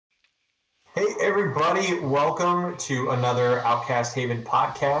Hey everybody, welcome to another Outcast Haven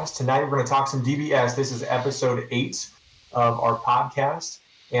podcast. Tonight we're going to talk some DBS. This is episode 8 of our podcast,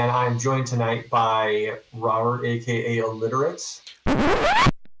 and I'm joined tonight by Robert, aka Illiterate.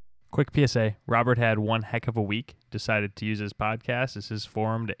 Quick PSA, Robert had one heck of a week, decided to use his podcast as his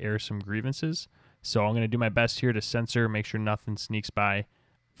forum to air some grievances, so I'm going to do my best here to censor, make sure nothing sneaks by.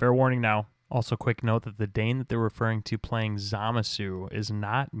 Fair warning now. Also, quick note that the Dane that they're referring to playing Zamasu is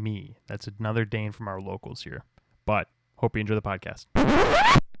not me. That's another Dane from our locals here. But, hope you enjoy the podcast.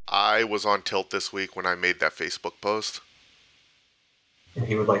 I was on tilt this week when I made that Facebook post. And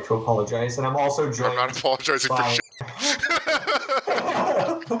he would like to apologize. And I'm also joined I'm not apologizing by... for shit.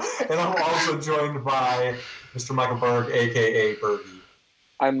 And I'm also joined by Mr. Michael Berg, aka Bergie.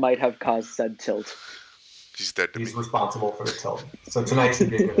 I might have caused said tilt. He's dead to me. He's responsible for the tilt. So tonight should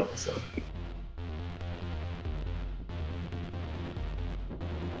be a good episode.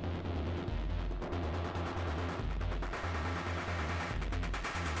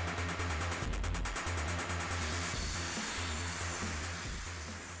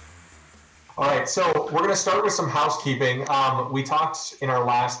 All right, so we're going to start with some housekeeping. We talked in our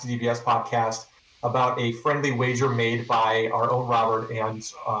last DBS podcast about a friendly wager made by our own Robert and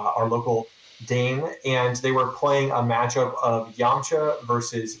our local Dane, and they were playing a matchup of Yamcha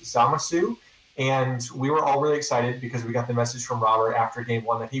versus Zamasu, and we were all really excited because we got the message from Robert after game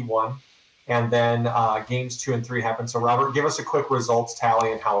 1 that he won, and then games 2 and 3 happened. So Robert, give us a quick results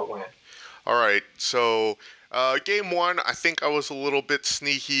tally and how it went. All right, so... game 1, I think I was a little bit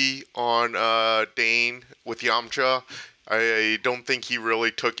sneaky on Dane with Yamcha. I don't think he really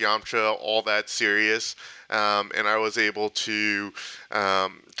took Yamcha all that serious, and I was able to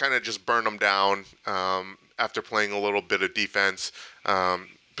kind of just burn him down after playing a little bit of defense,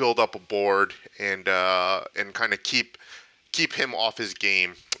 build up a board, and kind of keep him off his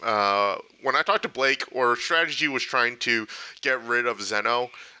game. When I talked to Blake, our strategy was trying to get rid of Zeno,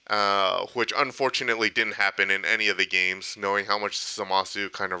 which unfortunately didn't happen in any of the games, knowing how much Zamasu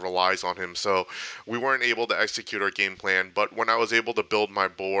kind of relies on him. So we weren't able to execute our game plan. But when I was able to build my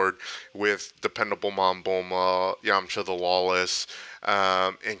board with Dependable Mom Bulma, Yamcha the Lawless,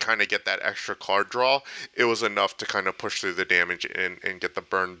 and kind of get that extra card draw, it was enough to kind of push through the damage and get the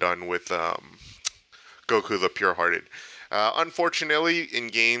burn done with Goku the Pure-Hearted. Unfortunately, in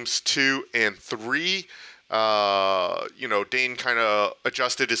games 2 and 3, Dane kind of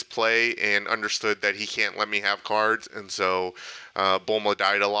adjusted his play and understood that he can't let me have cards, and so Bulma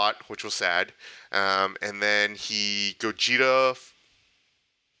died a lot, which was sad. And then he Gogeta,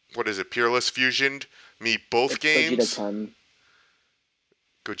 Peerless Fusioned me both games. Gogeta 10.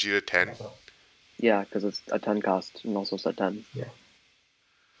 Gogeta 10? Yeah, because it's a 10 cost and also set 10. Yeah.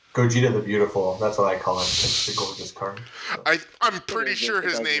 Gogeta the Beautiful. That's what I call him. It's the gorgeous card. So. I'm pretty sure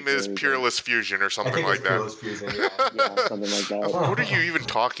his name is Peerless Fusion or something like that. Peerless Fusion, yeah. Yeah, something like that. What are you even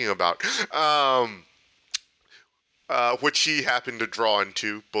talking about? Which he happened to draw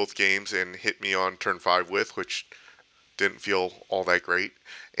into both games and hit me on turn 5 with, which didn't feel all that great.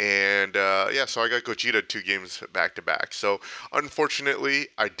 And so I got Gogeta 2 games back to back. So unfortunately,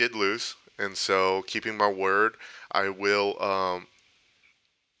 I did lose, and so keeping my word, I will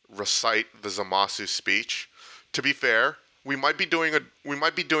recite the Zamasu speech. To be fair, we might be doing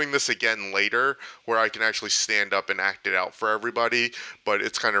this again later, where I can actually stand up and act it out for everybody. But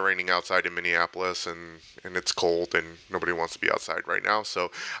it's kind of raining outside in Minneapolis, and it's cold, and nobody wants to be outside right now. So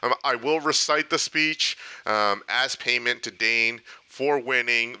I will recite the speech as payment to Dane for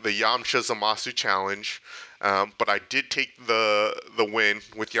winning the Yamcha Zamasu challenge. But I did take the win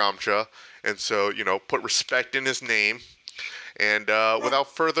with Yamcha, and so put respect in his name. And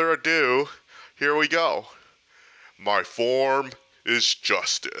without further ado, here we go. My form is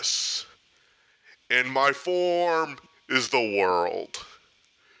justice, and my form is the world.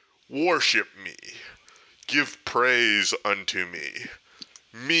 Worship me, give praise unto me.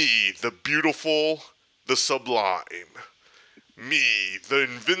 Me, the beautiful, the sublime. Me, the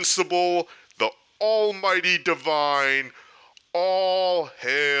invincible, the almighty divine. All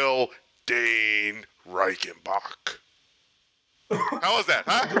hail Dane Reichenbach. How was that?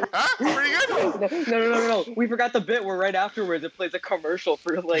 Huh? Pretty good? No. We forgot the bit where right afterwards it plays a commercial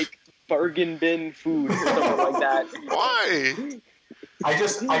for, bargain bin food or something like that. Why? I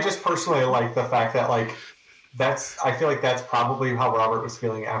just personally like the fact that, I feel like that's probably how Robert was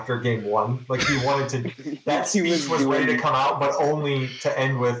feeling after game 1. Like, he wanted to... That speech was ready to come out, but only to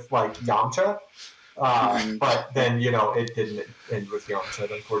end with, Yamcha. But then, it didn't end with Yamcha.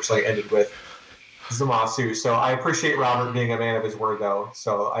 It unfortunately ended with Zamasu. So I appreciate Robert being a man of his word, though.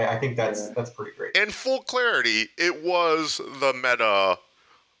 So I think that's pretty great. In full clarity, it was the meta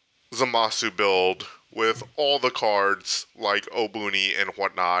Zamasu build with all the cards like Obuni and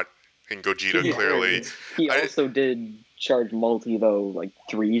whatnot, and Gogeta Yeah, clearly. He also did charge multi though like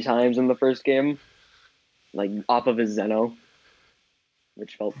 3 times in the first game, like off of his Zeno,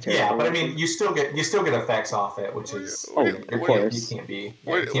 which felt terrible. Yeah, but I mean, you still get effects off it, which is of course. you can't be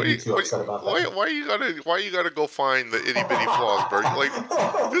too upset about that. Why you gotta go find the itty bitty flaws, Bert? Like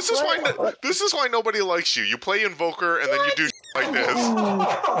this is why nobody likes you. You play Invoker and then you do like this.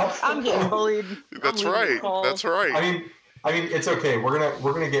 I'm getting bullied. That's right. That's right. I mean, it's okay. We're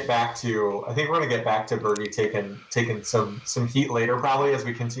gonna get back to. I think we're gonna get back to Birdie taking some heat later, probably as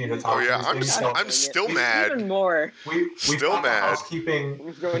we continue to talk. Oh yeah, I'm still mad. Even more. We've still got mad.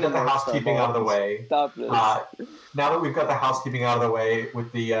 We've got the housekeeping out of the way. Stop this. Now that we've got the housekeeping out of the way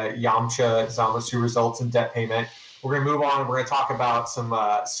with the Yamcha Zamasu results and debt payment, we're gonna move on. We're gonna talk about some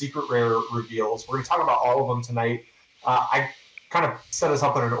secret rare reveals. We're gonna talk about all of them tonight. I kind of set us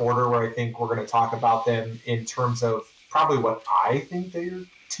up in an order where I think we're gonna talk about them in terms of probably what I think they're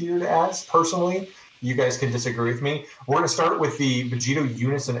tiered as, personally. You guys can disagree with me. We're going to start with the Vegito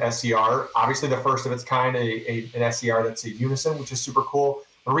Unison SCR. Obviously, the first of its kind, an SCR that's a Unison, which is super cool.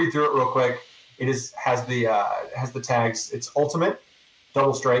 I'll read through it real quick. It has the tags. It's Ultimate,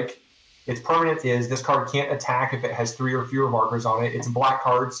 Double Strike. Its permanent is this card can't attack if it has 3 or fewer markers on it. It's a black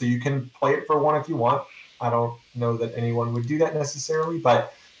card, so you can play it for 1 if you want. I don't know that anyone would do that necessarily,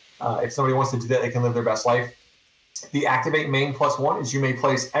 but if somebody wants to do that, they can live their best life. The activate main +1 is you may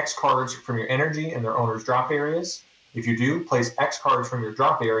place X cards from your energy in their owner's drop areas. If you do, place X cards from your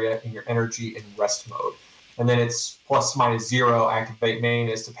drop area in your energy in rest mode. And then it's ±0 activate main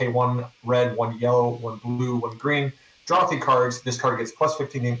is to pay 1 red, 1 yellow, 1 blue, 1 green. Draw 3 cards. This card gets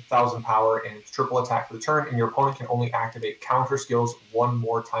 +15,000 power and it's triple attack for the turn. And your opponent can only activate counter skills 1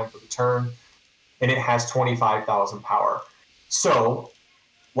 more time for the turn. And it has 25,000 power. So,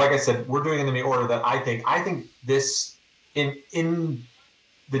 like I said, we're doing it in the order that I think. I think this, in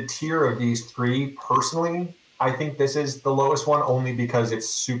the tier of these 3, personally, I think this is the lowest one only because it's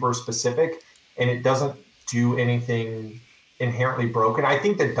super specific and it doesn't do anything inherently broken. I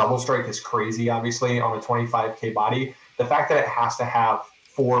think the double strike is crazy, obviously, on a 25k body. The fact that it has to have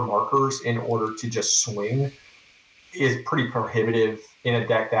 4 markers in order to just swing is pretty prohibitive in a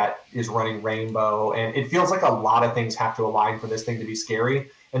deck that is running Rainbow. And it feels like a lot of things have to align for this thing to be scary.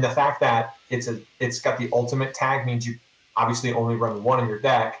 And the fact that it's got the ultimate tag means you obviously only run 1 in your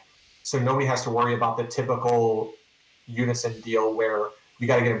deck, so nobody has to worry about the typical Unison deal where you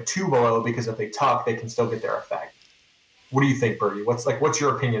got to get them 2 below because if they tuck, they can still get their effect. What do you think, Birdie? What's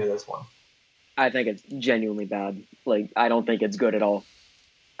your opinion of this one? I think it's genuinely bad. Like, I don't think it's good at all.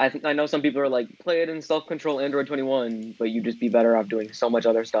 I know some people are like, play it in self-control Android 21, but you'd just be better off doing so much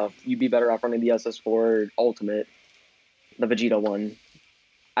other stuff. You'd be better off running the SS4 Ultimate, the Vegeta one.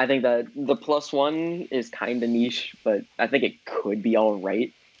 I think that the +1 is kind of niche, but I think it could be all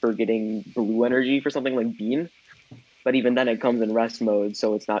right for getting blue energy for something like Bean. But even then, it comes in rest mode,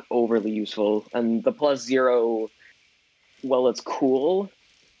 so it's not overly useful. And the +0, well, it's cool.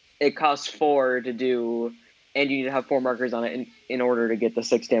 It costs 4 to do, and you need to have 4 markers on it in order to get the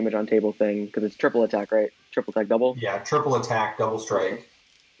 6 damage on table thing, because it's triple attack, right? Triple attack double? Yeah, triple attack, double strike.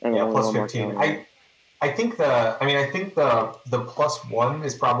 And yeah, +15. I think the +1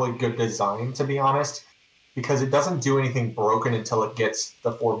 is probably good design, to be honest, because it doesn't do anything broken until it gets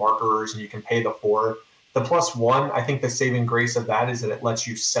the 4 markers and you can pay the 4. The +1, I think the saving grace of that is that it lets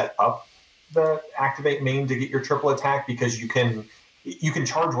you set up the activate main to get your triple attack, because you can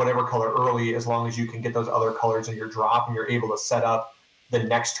charge whatever color early as long as you can get those other colors in your drop and you're able to set up the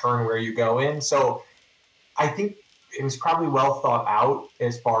next turn where you go in. So I think it was probably well thought out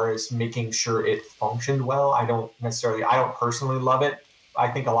as far as making sure it functioned well. I don't personally love it. I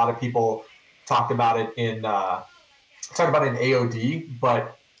think a lot of people talked about it in AOD,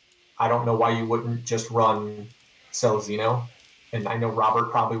 but I don't know why you wouldn't just run Cell Xeno. And I know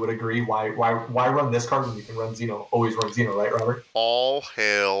Robert probably would agree. Why run this card when you can run Xeno? Always run Xeno, right, Robert? All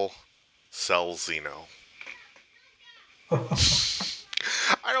hail Cell Xeno.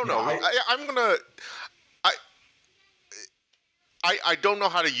 I don't know. I don't know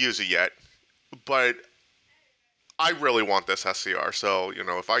how to use it yet, but I really want this SCR. So,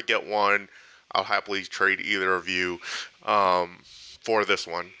 if I get one, I'll happily trade either of you for this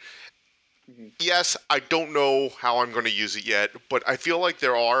one. Mm-hmm. Yes, I don't know how I'm going to use it yet, but I feel like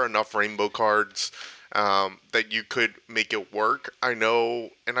there are enough rainbow cards that you could make it work. I know,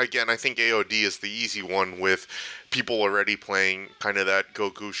 and again, I think AOD is the easy one with people already playing kind of that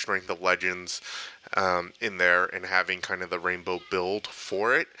Goku Strength of Legends in there and having kind of the rainbow build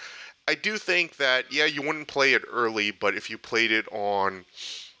for it. I do think that, yeah, you wouldn't play it early, but if you played it on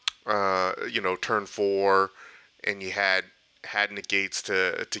turn 4, and you had negates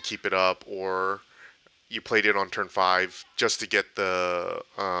to keep it up, or you played it on turn 5 just to get the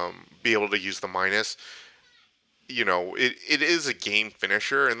be able to use the minus. It is a game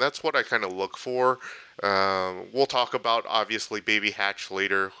finisher, and that's what I kind of look for. We'll talk about, obviously, Baby Hatch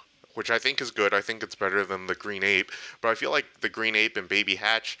later, which I think is good. I think it's better than the Green Ape, but I feel like the Green Ape and Baby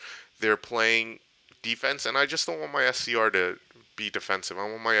Hatch, they're playing defense, and I just don't want my SCR to be defensive. I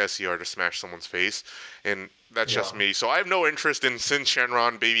want my SCR to smash someone's face, and that's just me. So I have no interest in Sin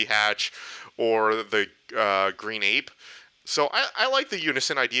Shenron, Baby Hatch, or the Green Ape. So I like the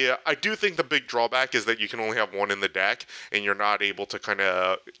unison idea. I do think the big drawback is that you can only have one in the deck, and you're not able to kind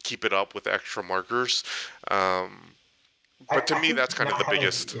of keep it up with extra markers. But to me, that's kind of the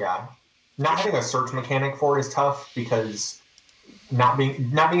biggest. Yeah, not having a search mechanic for it is tough, because not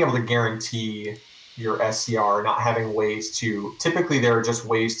being able to guarantee your SCR, not having ways to. Typically, there are just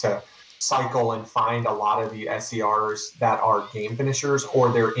ways to cycle and find a lot of the SCRs that are game finishers,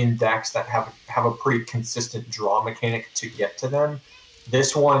 or they're in decks that have a pretty consistent draw mechanic to get to them.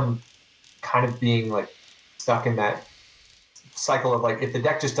 This one kind of being like stuck in that cycle of like, if the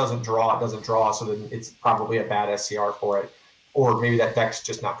deck just doesn't draw, it doesn't draw, so then it's probably a bad SCR for it, or maybe that deck's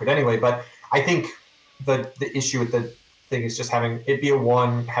just not good anyway. But I think the issue with the thing is just having it be a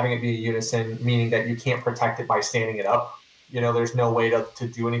 1, having it be a unison, meaning that you can't protect it by standing it up. There's no way to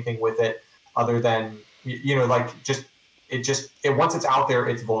do anything with it other than, once it's out there,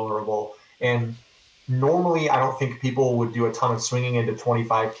 it's vulnerable. And normally I don't think people would do a ton of swinging into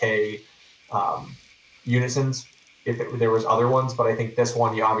 25K unisons if there was other ones. But I think this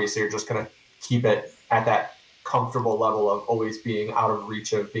one, you obviously are just going to keep it at that comfortable level of always being out of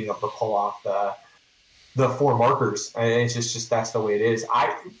reach of being able to pull off the 4 markers. And it's just that's the way it is.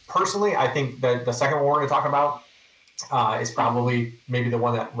 I think that the second one we're going to talk about is probably maybe the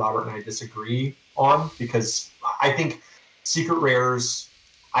one that Robert and I disagree on, because I think secret rares,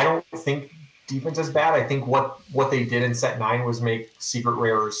 I don't think defense is bad. I think what they did in set 9 was make secret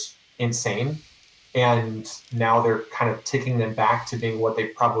rares insane, and now they're kind of ticking them back to being what they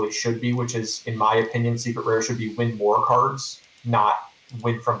probably should be, which is, in my opinion, secret rares should be win more cards, not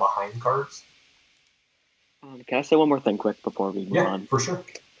win from behind cards. Can I say one more thing quick before we move on? Yeah, for sure.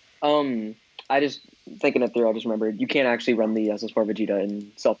 I just, thinking it through, I just remembered you can't actually run the SS4 Vegeta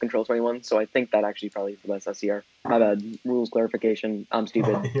in Self-Control 21, so I think that actually probably is the best SCR. My bad. Rules clarification. I'm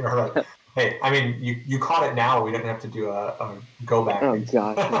stupid. You're right. Hey, I mean, you caught it now. We didn't have to do a go back. Oh,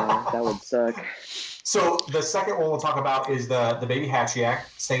 gosh, no, that would suck. So the second one we'll talk about is the Baby Hatchiac,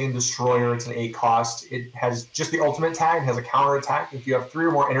 Saiyan Destroyer. It's an 8 cost. It has just the ultimate tag. It has a counter attack. If you have 3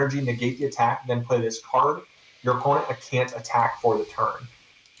 or more energy, negate the attack, then play this card. Your opponent can't attack for the turn.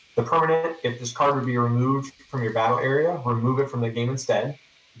 The permanent, if this card would be removed from your battle area, remove it from the game instead.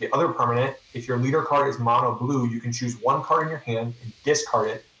 The other permanent, if your leader card is mono blue, you can choose 1 card in your hand and discard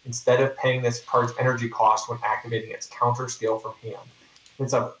it instead of paying this card's energy cost when activating its counter skill from hand.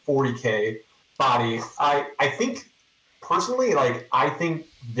 It's a 40k body. I think, personally, I think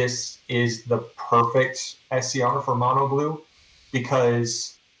this is the perfect SCR for mono blue,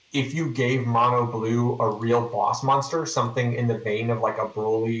 because if you gave mono blue a real boss monster, something in the vein of like a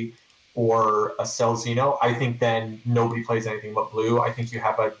Broly or a Celzino, I think then nobody plays anything but blue. I think you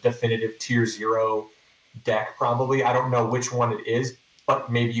have a definitive tier 0 deck, probably. I don't know which one it is, but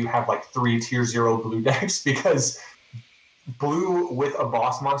maybe you have like 3 tier 0 blue decks, because blue with a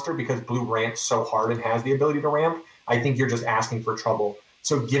boss monster, because blue ramps so hard and has the ability to ramp, I think you're just asking for trouble.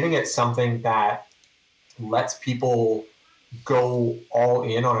 So giving it something that lets people go all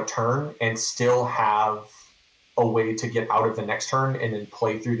in on a turn and still have a way to get out of the next turn and then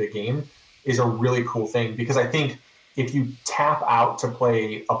play through the game is a really cool thing. Because I think if you tap out to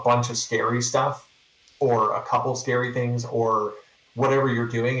play a bunch of scary stuff, or a couple scary things, or whatever you're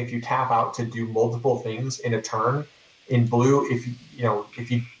doing, if you tap out to do multiple things in a turn, in blue, if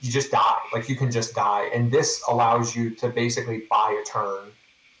you just die, like you can just die. And this allows you to basically buy a turn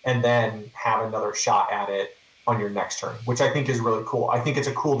and then have another shot at it on your next turn, which I think is really cool. I think it's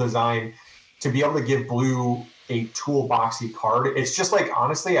a cool design to be able to give blue a toolboxy card. It's just like,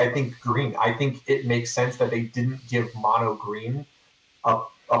 honestly, I think green. I think it makes sense that they didn't give mono green a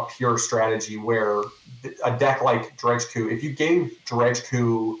pure strategy, where a deck like Dredgeku, if you gave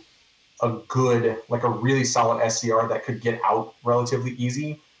Dredgeku a good, like a really solid SCR that could get out relatively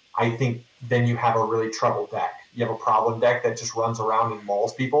easy, I think then you have a really troubled deck. You have a problem deck that just runs around and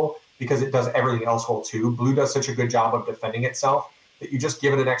mauls people, because it does everything else well too. Blue does such a good job of defending itself that you just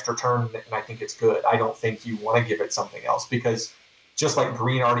give it an extra turn, and I think it's good. I don't think you want to give it something else, because just like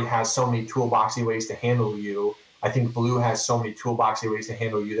green already has so many toolboxy ways to handle you, I think blue has so many toolboxy ways to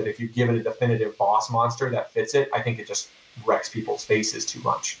handle you that if you give it a definitive boss monster that fits it, I think it just wrecks people's faces too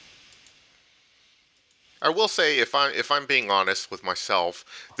much. I will say, if I'm being honest with myself,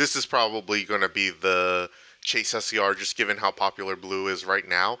 this is probably going to be the Chase SCR, just given how popular blue is right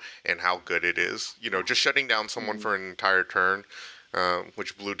now and how good it is. Just shutting down someone for an entire turn,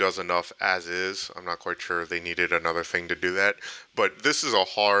 which blue does enough as is. I'm not quite sure if they needed another thing to do that, but this is a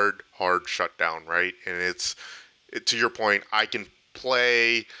hard shutdown, right? And to your point, I can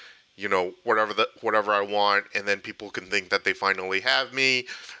play, whatever I want, and then people can think that they finally have me.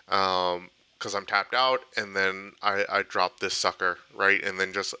 Because I'm tapped out, and then I drop this sucker, right? And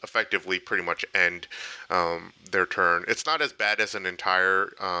then just effectively pretty much end their turn. It's not as bad as an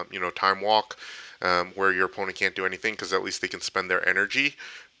entire, time walk where your opponent can't do anything, because at least they can spend their energy.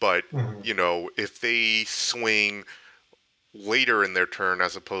 But, if they swing later in their turn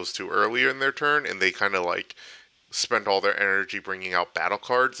as opposed to earlier in their turn, and they kind of like spend all their energy bringing out battle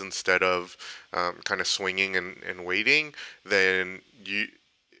cards instead of kind of swinging and waiting, then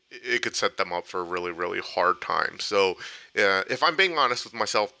it could set them up for a really, really hard time. So if I'm being honest with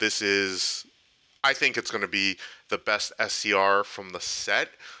myself, I think it's going to be the best SCR from the set,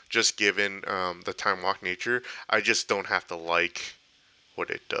 just given the time lock nature. I just don't have to like what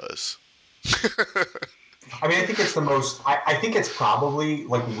it does. I mean, I think it's the most, I think it's probably,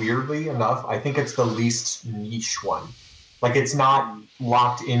 like, weirdly enough, I think it's the least niche one. Like, it's not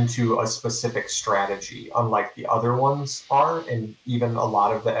locked into a specific strategy, unlike the other ones are, and even a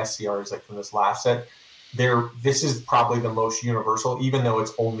lot of the SCRs, like from this last set, this is probably the most universal, even though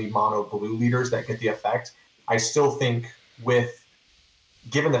it's only mono blue leaders that get the effect. I still think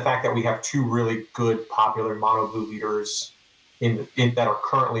given the fact that we have two really good popular mono blue leaders that are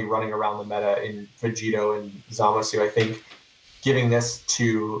currently running around the meta in Vegito and Zamasu, I think giving this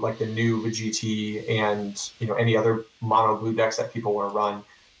to like the new Vegiti and any other mono blue decks that people want to run,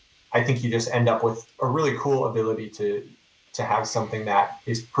 I think you just end up with a really cool ability to have something that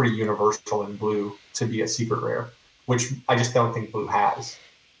is pretty universal in blue to be a secret rare, which I just don't think blue has.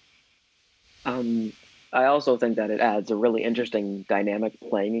 I also think that it adds a really interesting dynamic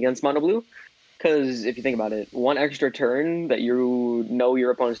playing against mono blue, because if you think about it, one extra turn that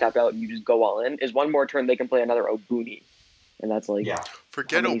your opponent's tapped out and you just go all in is one more turn they can play another Obuni. And that's like,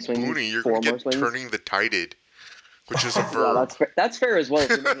 forget Obuni, you're going to get turning the tided, which is a verb. Yeah, that's fair as well if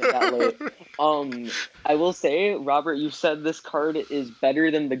you're making it that late. I will say, Robert, you said this card is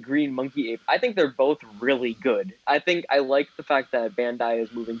better than the green monkey ape. I think they're both really good. I like the fact that Bandai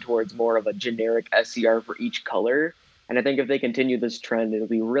is moving towards more of a generic SCR for each color. And I think if they continue this trend, it'll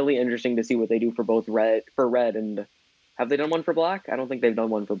be really interesting to see what they do for both red and have they done one for black? I don't think they've done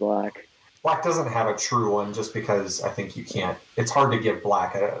one for black. Black doesn't have a true one just because I think you can't. It's hard to give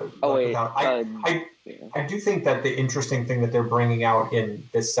black. I do think that the interesting thing that they're bringing out in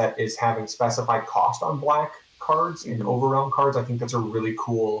this set is having specified cost on black cards and overrealm cards. I think that's a really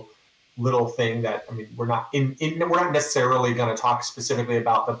cool little thing that, I mean, we're not necessarily going to talk specifically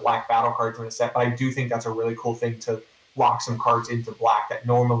about the black battle cards in a set, but I do think that's a really cool thing to lock some cards into black that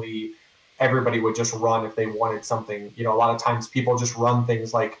normally everybody would just run if they wanted something. A lot of times people just run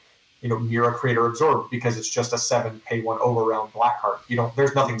things like, Mira Creator Absorb because it's just a 7 pay 1 overrealm black card.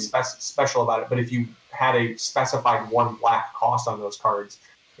 There's nothing special about it. But if you had a specified 1 black cost on those cards,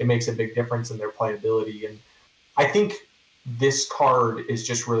 it makes a big difference in their playability. And I think this card is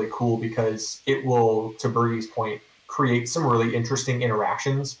just really cool because it will, to Birdie's point, create some really interesting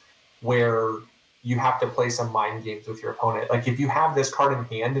interactions where you have to play some mind games with your opponent. Like if you have this card in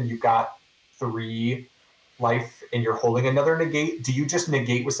hand and you've got 3 life and you're holding another negate, do you just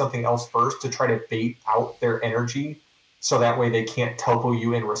negate with something else first to try to bait out their energy so that way they can't topo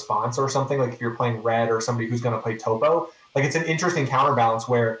you in response or something? Like if you're playing red or somebody who's going to play topo, like it's an interesting counterbalance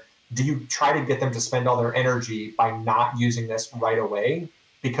where do you try to get them to spend all their energy by not using this right away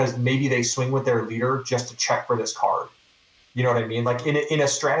because maybe they swing with their leader just to check for this card? You know what I mean? Like in a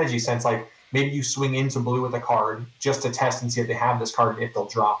strategy sense, like maybe you swing into blue with a card just to test and see if they have this card and if they'll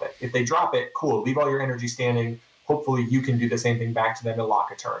drop it. If they drop it, cool. Leave all your energy standing. Hopefully you can do the same thing back to them to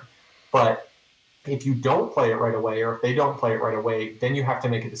lock a turn. But if you don't play it right away or if they don't play it right away, then you have to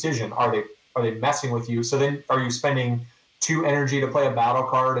make a decision. Are they messing with you? So then are you spending 2 energy to play a battle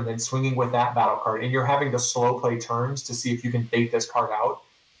card and then swinging with that battle card? And you're having to slow play turns to see if you can bait this card out.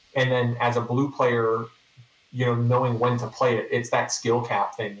 And then as a blue player, knowing when to play it, it's that skill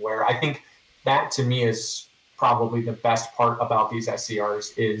cap thing where I think that to me is probably the best part about these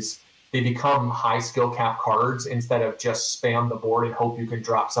SCRs is they become high skill cap cards instead of just spam the board and hope you can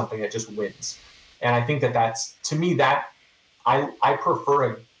drop something that just wins. And I think that's, to me, that I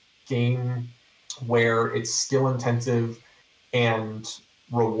prefer a game where it's skill intensive and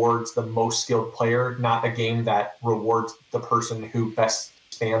rewards the most skilled player, not a game that rewards the person who best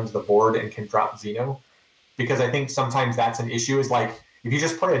spams the board and can drop Xeno. Because I think sometimes that's an issue, is like, if you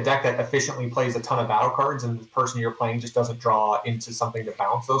just play a deck that efficiently plays a ton of battle cards and the person you're playing just doesn't draw into something to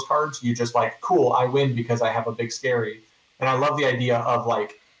bounce those cards, you just like, cool, I win because I have a big scary. And I love the idea of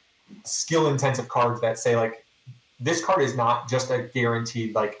like skill intensive cards that say like, this card is not just a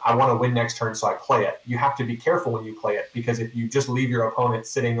guaranteed, like, I want to win next turn, so I play it. You have to be careful when you play it, because if you just leave your opponent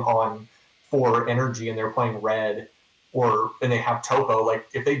sitting on 4 energy and they're playing red, and they have topo, like,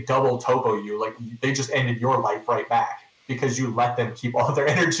 if they double topo you, like, they just ended your life right back because you let them keep all their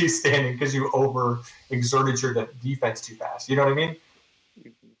energy standing because you over-exerted your defense too fast. You know what I mean?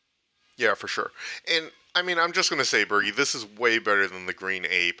 Yeah, for sure. And, I mean, I'm just going to say, Bergie, this is way better than the Green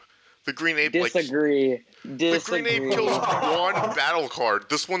Ape. The Green Ape, Disagree. The Green Ape kills 1 battle card.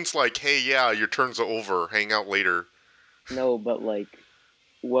 This one's like, hey, yeah, your turn's over. Hang out later. No, but, like,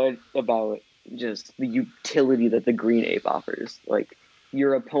 what about just the utility that the Green Ape offers? Like,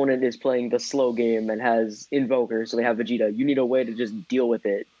 your opponent is playing the slow game and has Invoker, so they have Vegeta. You need a way to just deal with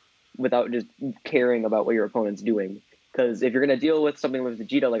it without just caring about what your opponent's doing. Because if you're going to deal with something with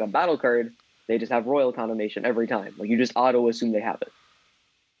Vegeta, like a battle card, they just have Royal Condemnation every time. Like, you just auto-assume they have it.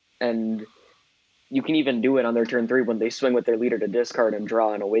 And you can even do it on their turn 3 when they swing with their leader to discard and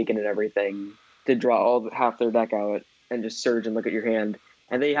draw and awaken and everything, to draw half their deck out and just surge and look at your hand.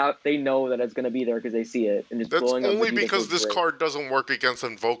 And they know that it's going to be there because they see it. And just that's blowing up only because this card doesn't work against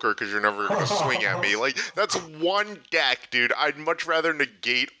Invoker because you're never going to swing at me. Like, that's 1 deck, dude. I'd much rather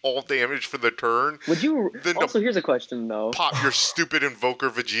negate all damage for the turn. Would you? Also, here's a question, though. Pop your stupid Invoker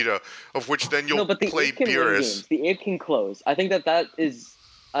Vegeta, of which then you'll play Beerus. The Ape can close. I think that is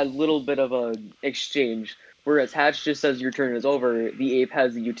a little bit of an exchange, whereas Hatch just says your turn is over. The Ape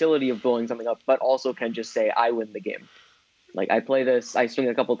has the utility of blowing something up, but also can just say, I win the game. Like, I play this, I swing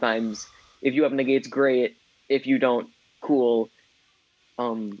a couple times. If you have negates, great. If you don't, cool.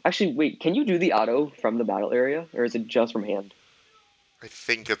 Actually, wait, can you do the auto from the battle area, or is it just from hand? I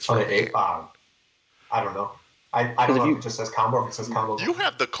think it's from hand. I don't know. I don't know if it just says combo or if it says combo. You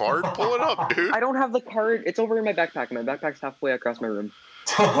have the card? Pull it up, dude. I don't have the card. It's over in my backpack. My backpack's halfway across my room.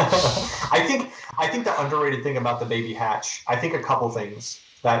 I think the underrated thing about the baby Hatch, I think a couple things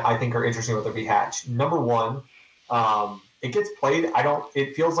that I think are interesting with the baby Hatch. Number one, it gets played.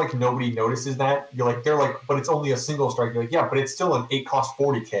 It feels like nobody notices that. They're like, but it's only a single strike. You're like, yeah, but it's still an 8 cost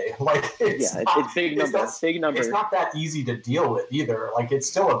 40K. Like, it's big number. Big number. It's not that easy to deal with either. Like, it's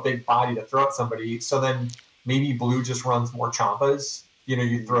still a big body to throw at somebody. So then maybe blue just runs more Champas. You know,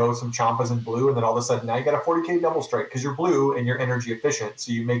 you throw some Champas in blue, and then all of a sudden now you got a 40K double strike because you're blue and you're energy efficient.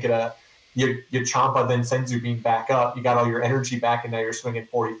 So you make it your Champa then sends you beam back up. You got all your energy back, and now you're swinging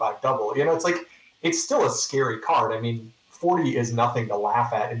 45 double. You know, it's like, it's still a scary card. I mean, 40 is nothing to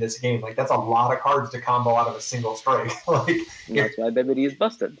laugh at in this game. Like, that's a lot of cards to combo out of a single strike. Like, that's why Bebedy is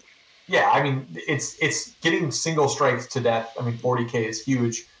busted. Yeah, I mean, it's getting single strikes to death. I mean, 40K is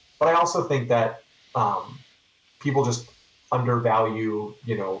huge, but I also think that people just undervalue,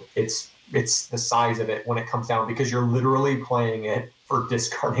 you know, it's the size of it when it comes down, because you're literally playing it for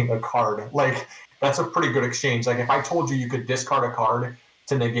discarding a card. Like, that's a pretty good exchange. Like, if I told you could discard a card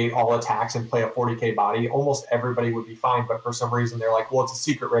to negate all attacks and play a 40K body, almost everybody would be fine. But for some reason, they're like, well, it's a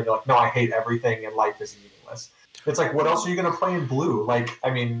secret rare. They're like, no, I hate everything and life is meaningless. It's like, what else are you going to play in blue? Like, I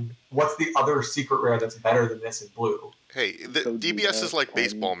mean, what's the other secret rare that's better than this in blue? Hey, the DBS is like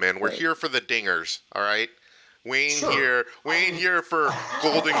baseball, man. We're here for the dingers, all right? We ain't here for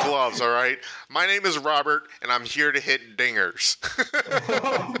golden gloves, all right? My name is Robert, and I'm here to hit dingers.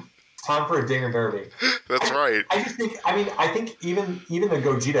 Time for a dinger derby. That's right. I just think, I think even the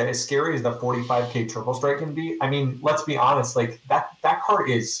Gogeta, as scary as the 45K triple strike can be, I mean, let's be honest, like, that card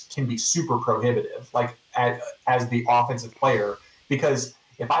can be super prohibitive, like, as the offensive player, because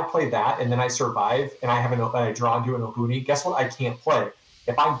if I play that and then I survive and I draw into an Oguni, guess what? I can't play.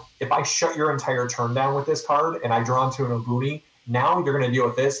 If I shut your entire turn down with this card and I draw into an Oguni, now you're going to deal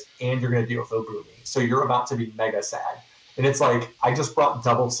with this and you're going to deal with Oguni. So you're about to be mega sad. And it's like, I just brought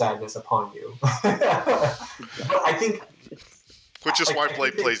double sadness upon you. But I think... Which is why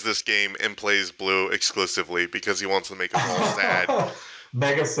Blake plays this game and plays blue exclusively, because he wants to make us all sad.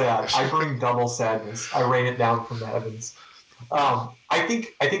 Mega sad. I bring double sadness. I rain it down from the heavens. I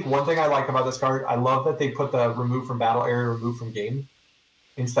think one thing I like about this card, I love that they put the remove from battle area, remove from game,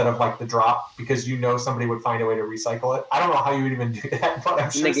 instead of like the drop, because you know somebody would find a way to recycle it. I don't know how you would even do that, but I'm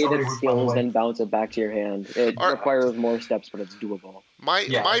sure negated skills and bounce it back to your hand. It requires more steps, but it's doable.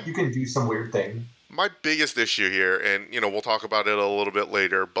 You can do some weird thing. My biggest issue here, and you know, we'll talk about it a little bit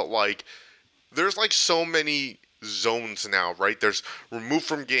later, but like, there's like so many zones now, right? There's remove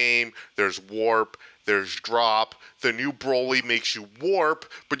from game, there's warp, there's drop. The new Broly makes you warp,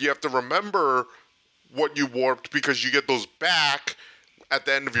 but you have to remember what you warped because you get those back at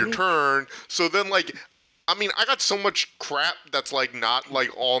the end of your turn. So then, like, I mean, I got so much crap that's like not like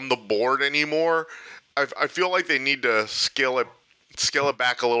on the board anymore. I feel like they need to scale it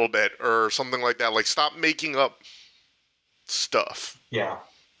back a little bit or something like that. Like, stop making up stuff. Yeah.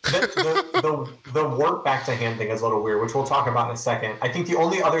 The warp back to hand thing is a little weird, which we'll talk about in a second. I think the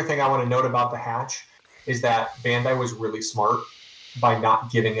only other thing I want to note about the hatch is that Bandai was really smart by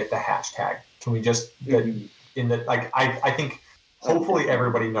not giving it the hatch tag. Can we just I think hopefully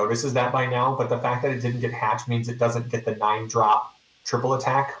everybody notices that by now, but the fact that it didn't get hatched means it doesn't get the 9-drop triple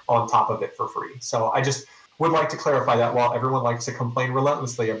attack on top of it for free. So I just would like to clarify that while everyone likes to complain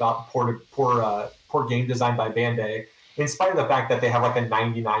relentlessly about poor game design by Bandai, in spite of the fact that they have like a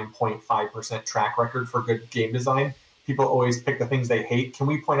 99.5% track record for good game design, people always pick the things they hate. Can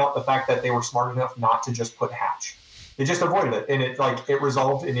we point out the fact that they were smart enough not to just put hatch? They just avoided it, and it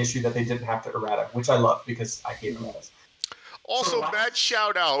resolved an issue that they didn't have to errata, which I love because I hate erratas. Also, bad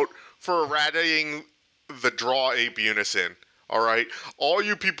shout out for errataing the draw ape unison. All right, all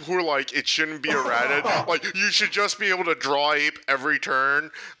you people who are like it shouldn't be errated, like you should just be able to draw ape every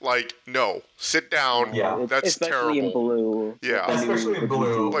turn. Like, no, sit down. Yeah, that's especially terrible. In blue. Yeah, especially in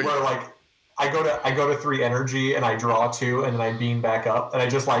blue, where I go to 3 energy and I draw 2 and then I beam back up and I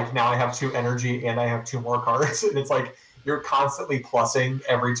just now I have 2 energy and I have 2 more cards and it's like you're constantly plussing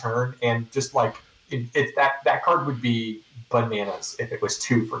every turn and just that card would be bananas if it was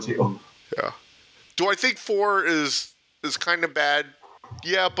 2 for 2. Yeah. Do I think 4 is kind of bad?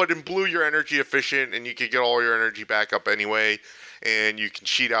 Yeah, but in blue you're energy efficient and you can get all your energy back up anyway and you can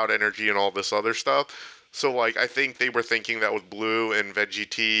cheat out energy and all this other stuff. So, I think they were thinking that with Blue and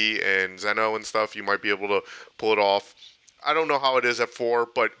VeggieT and Zeno and stuff, you might be able to pull it off. I don't know how it is at 4,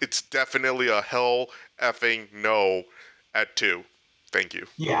 but it's definitely a hell effing no at 2. Thank you.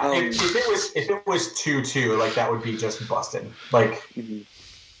 Yeah, if it was 2-2, that would be just busted.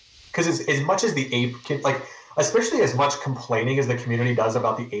 Because as much as the ape can, especially as much complaining as the community does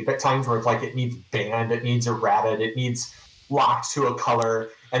about the ape at times, where it's it needs banned, it needs errated, it needs locked to a color,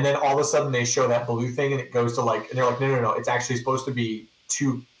 and then all of a sudden they show that blue thing and it goes to and they're like, no, it's actually supposed to be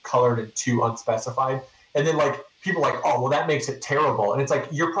 2 colored and 2 unspecified. And then people are like, oh, well, that makes it terrible. And it's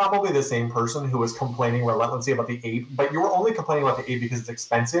you're probably the same person who was complaining relentlessly about the ape, but you were only complaining about the ape because it's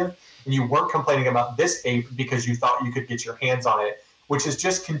expensive, and you weren't complaining about this ape because you thought you could get your hands on it, which is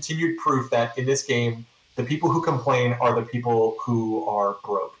just continued proof that in this game, the people who complain are the people who are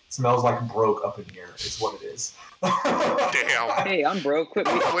broke. It smells like broke up in here is what it is. Damn. Hey, I'm broke. Quit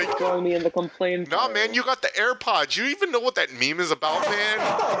throwing me in the complaint. Nah, man, you got the AirPods. You even know what that meme is about, man?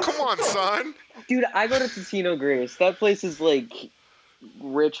 Come on, son. Dude, I go to Totino Grace. That place is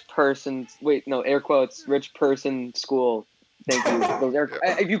rich person. Wait, no, air quotes. Rich person school. Thank you.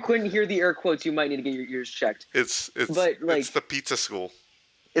 If you couldn't hear the air quotes, you might need to get your ears checked. It's the pizza school.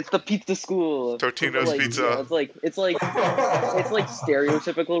 It's the pizza school. Totino's Pizza. Yeah, it's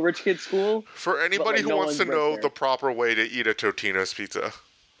stereotypical rich kid school. For anybody who wants to know the proper way to eat a Totino's Pizza,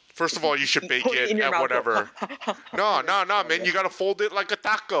 first of all, you should bake it at whatever. No, man, you gotta fold it like a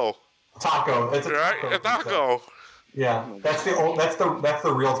taco. Taco. It's a taco. Yeah, that's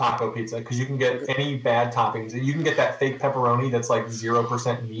the real taco pizza, because you can get any bad toppings. You can get that fake pepperoni that's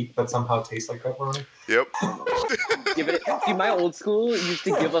 0% meat but somehow tastes like pepperoni. Yep. See, my old school used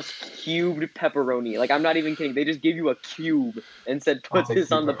to give us cubed pepperoni. I'm not even kidding. They just gave you a cube and said, put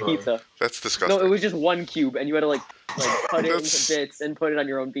this on the pizza. That's disgusting. No, it was just 1 cube, and you had to cut it into bits and put it on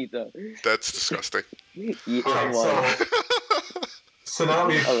your own pizza. That's disgusting. So now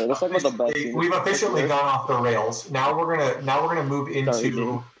we've officially gone off the rails. Now we're gonna move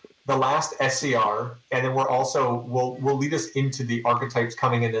into the last SCR, and then we'll lead us into the archetypes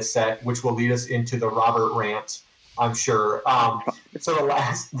coming in this set, which will lead us into the Robert rant, I'm sure. So the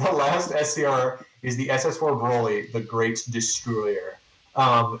last SCR is the SS4 Broly, the Great Destroyer.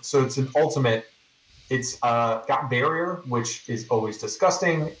 So it's an ultimate. It's got barrier, which is always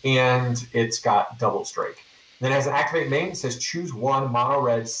disgusting, and it's got double strike. Then as an activate main, it says choose 1 mono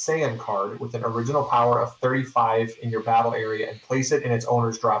red Saiyan card with an original power of 35 in your battle area and place it in its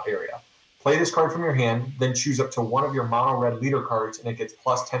owner's drop area. Play this card from your hand, then choose up to 1 of your mono red leader cards, and it gets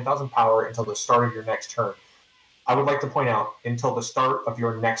plus 10,000 power until the start of your next turn. I would like to point out, until the start of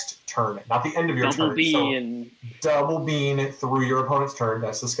your next turn, not the end of your turn. So double bean through your opponent's turn.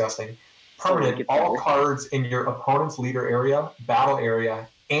 That's disgusting. Permanent, all cards in your opponent's leader area, battle area,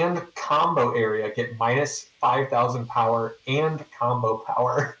 and combo area get minus 5,000 power and combo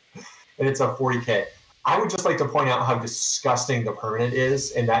power and it's a 40K. I would just like to point out how disgusting the permanent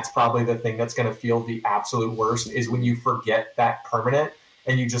is, and that's probably the thing that's going to feel the absolute worst is when you forget that permanent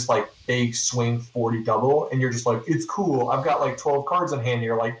and you just like big swing 40 double, and you're just like, it's cool. I've got like 12 cards in hand. And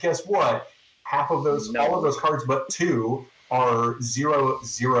you're like, guess what? Half of those, all of those cards, but 2 are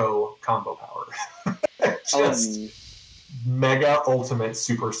 0/0 combo power. Just mega ultimate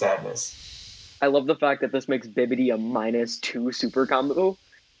super sadness. I love the fact that this makes Bibbidi a -2 super combo.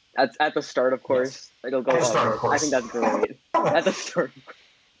 That's at the start, of course. Yes. It'll go At the start, of course. I think that's great. At the start.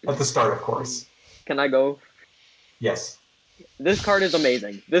 At the start, of course. Can I go? Yes. This card is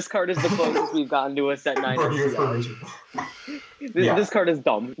amazing. This card is the closest we've gotten to a set 9 SCR. This card is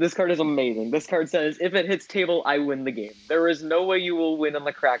dumb. This card is amazing. This card says, if it hits table, I win the game. There is no way you will win on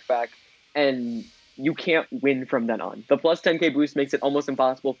the crackback, and you can't win from then on. The plus 10k boost makes it almost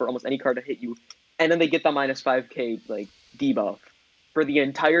impossible for almost any card to hit you, and then they get the -5k like debuff for the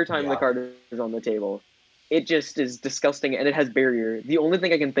entire time the card is on the table. It just is disgusting, and it has barrier. The only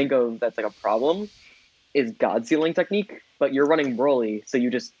thing I can think of that's like a problem is God Sealing technique, but you're running Broly, so you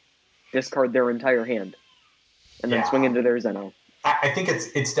just discard their entire hand and then swing into their Zeno. I think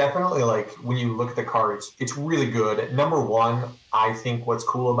it's definitely like when you look at the cards, it's really good. Number one, I think what's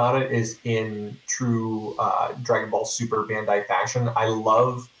cool about it is in true Dragon Ball Super Bandai fashion, I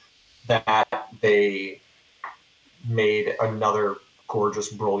love that they made another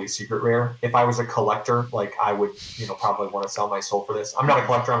gorgeous Broly secret rare. If I was a collector, like I would, probably want to sell my soul for this. I'm not a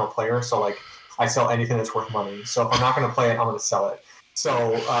collector, I'm a player, so like I sell anything that's worth money. So if I'm not going to play it, I'm going to sell it. So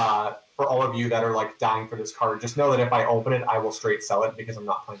for all of you that are like dying for this card, just know that if I open it, I will straight sell it because I'm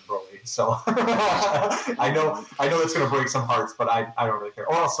not playing Broly. So I know that's going to break some hearts, but I don't really care.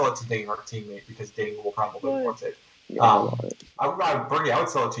 Or I'll sell it to Dane, our teammate, because Dane will probably want it. Yeah, I would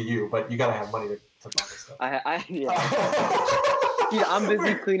sell it to you, but you got to have money to buy this stuff. Dude, I'm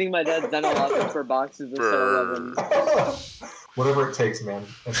busy cleaning my dad's dental office for boxes of 7-Eleven. Whatever it takes, man.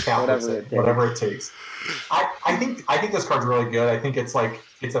 Whatever it takes. I think this card's really good. I think it's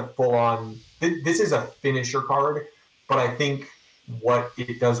a full on. This is a finisher card, but I think what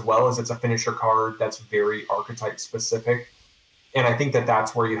it does well is it's a finisher card that's very archetype specific, and I think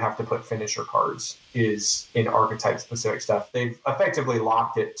that's where you have to put finisher cards is in archetype specific stuff. They've effectively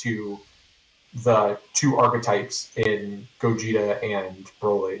locked it to the 2 archetypes in Gogeta and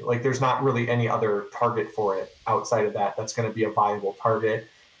Broly. Like, there's not really any other target for it outside of that that's going to be a viable target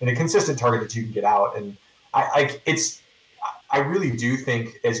and a consistent target that you can get out. And I really do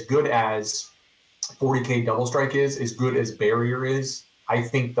think as good as 40k Double Strike is, as good as Barrier is, I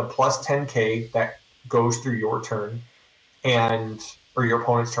think the plus 10k that goes through your turn or your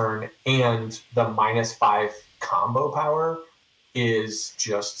opponent's turn and the -5 combo power is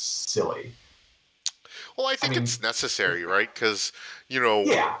just silly. Well, I think it's necessary, right? Because,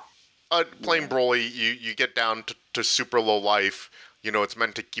 playing Broly, you get down to super low life. It's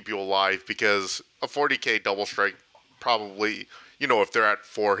meant to keep you alive because a 40k Double Strike probably, if they're at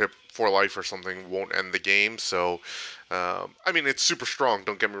 4 life or something, won't end the game. So, it's super strong,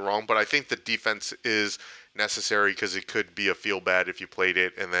 don't get me wrong, but I think the defense is necessary because it could be a feel bad if you played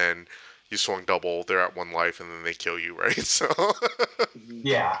it and then you swung double, they're at 1 life, and then they kill you, right? So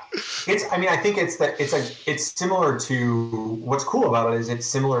yeah, I think it's similar to what's cool about it is it's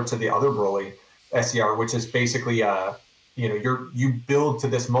similar to the other Broly SCR, which is basically you build to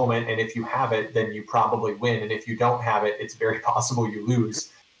this moment, and if you have it, then you probably win, and if you don't have it, it's very possible you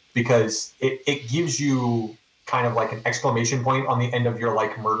lose because it gives you kind of like an exclamation point on the end of your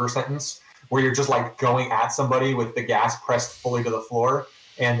like murder sentence where you're just like going at somebody with the gas pressed fully to the floor.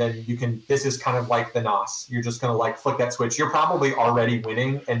 And then this is kind of like the NOS. You're just going to like flick that switch. You're probably already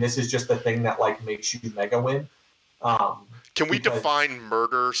winning. And this is just the thing that like makes you mega win. Can we define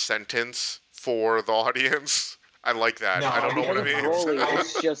murder sentence for the audience? I like that. No, I don't know what it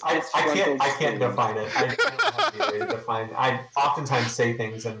means. I can't define it. I don't have any way to define it. I oftentimes say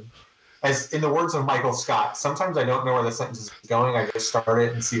things and as in the words of Michael Scott, sometimes I don't know where the sentence is going. I just start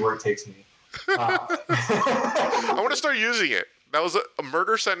it and see where it takes me. I want to start using it. That was a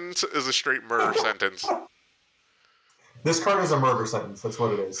murder sentence is a straight murder sentence. This card is a murder sentence. That's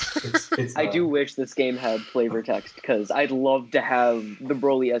what it is. It's I do wish this game had flavor text because I'd love to have the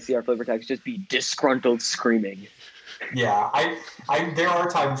Broly SCR flavor text just be disgruntled screaming. Yeah, I there are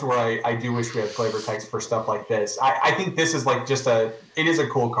times where I do wish we had flavor text for stuff like this. I think this is like it is a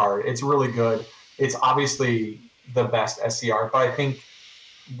cool card. It's really good. It's obviously the best SCR, but I think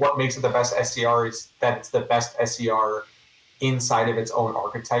what makes it the best SCR is that it's the best SCR inside of its own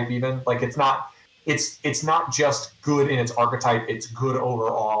archetype even. Like it's not just good in its archetype, it's good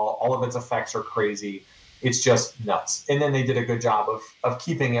overall. All of its effects are crazy. it's just nuts. And then they did a good job of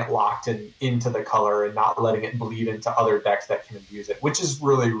keeping it locked into the color and not letting it bleed into other decks that can abuse it, which is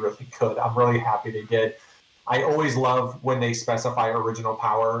really, really good. I'm really happy they did. I always love when they specify original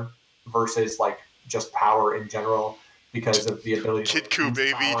power versus like just power in general, because of the ability Kid to Coup,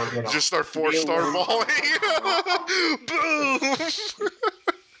 baby. power, you know. Just start 4-star balling. Boom.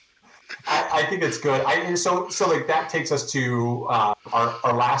 I think it's good. So like that takes us to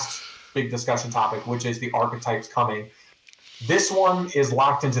our last big discussion topic, which is the archetypes coming. This one is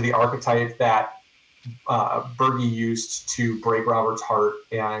locked into the archetype that Bergie used to break Robert's heart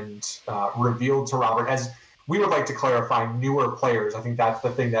and revealed to Robert. As we would like to clarify, newer players. I think that's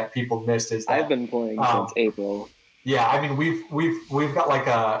the thing that people missed is that I've been playing since April. Yeah, I mean we've got like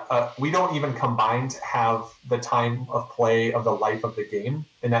we don't even combined have the time of play of the life of the game,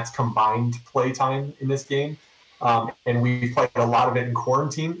 and that's combined play time in this game. And we played a lot of it in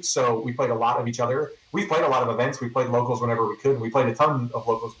quarantine, so we played a lot of each other. We played a lot of events. We played locals whenever we could. We played a ton of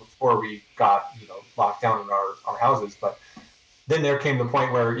locals before we got locked down in our houses. But then there came the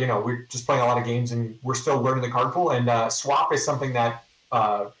point where we're just playing a lot of games and we're still learning the card pool. And swap is something that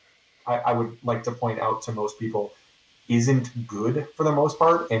I would like to point out to most people isn't good for the most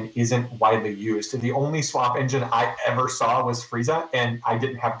part and isn't widely used. The only swap engine I ever saw was Frieza, and I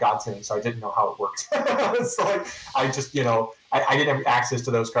didn't have Godsend, so I didn't know how it worked. So like, I just, I didn't have access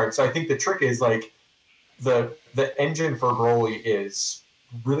to those cards. So I think the trick is like the engine for Broly is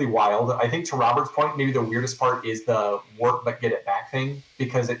really wild. I think to Robert's point, maybe the weirdest part is the work but get it back thing,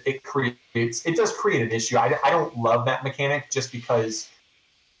 because it does create an issue. I don't love that mechanic just because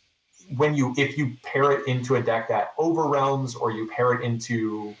if you pair it into a deck that overwhelms, or you pair it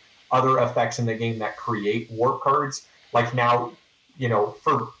into other effects in the game that create warp cards, like now,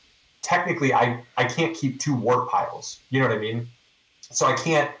 for technically I can't keep 2 warp piles. You know what I mean? So I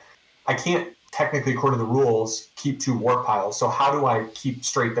can't technically, according to the rules, keep 2 warp piles. So how do I keep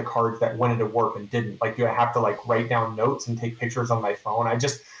straight the cards that went into warp and didn't? Like, do I have to like write down notes and take pictures on my phone? I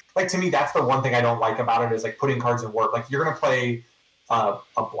just to me, that's the one thing I don't like about it, is like putting cards in warp. Like, you're going to play a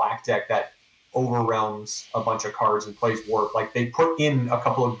black deck that overwhelms a bunch of cards and plays warp. Like, they put in a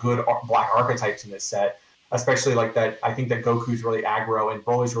couple of good black archetypes in this set, especially like that. I think that Goku's really aggro and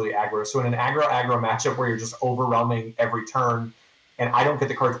Broly's really aggro. So in an aggro matchup where you're just overwhelming every turn, and I don't get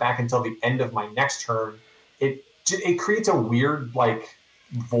the cards back until the end of my next turn, it creates a weird like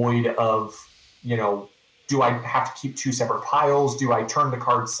void of, do I have to keep 2 separate piles? Do I turn the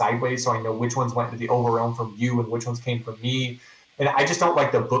cards sideways so I know which ones went to the overwhelm from you and which ones came from me? And I just don't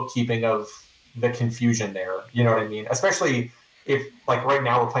like the bookkeeping of the confusion there. You know what I mean? Especially if, like, right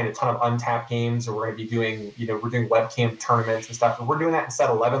now we're playing a ton of untapped games, or we're going to be doing, we're doing webcam tournaments and stuff. If we're doing that in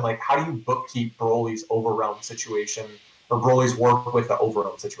set 11, like, how do you bookkeep Broly's overwhelm situation, or Broly's work with the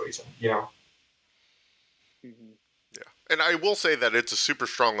overwhelm situation, Yeah. And I will say that it's a super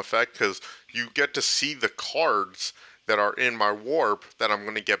strong effect, because you get to see the cards that are in my warp that I'm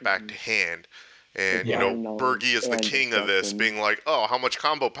going to get back to hand. And, Bergie is the king of this, being like, oh, how much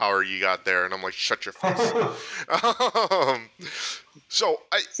combo power you got there? And I'm like, shut your face.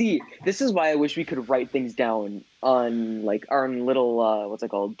 See, this is why I wish we could write things down on, like, our little, what's it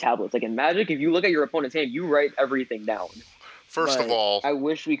called, tablets. Like, in Magic, if you look at your opponent's hand, you write everything down. First of all, I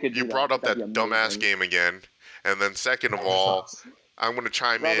wish we could do you brought up that dumbass game again. And then second of all, I'm going to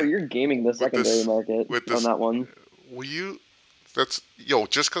chime in. Robert, you're gaming the secondary market on that one. Will you...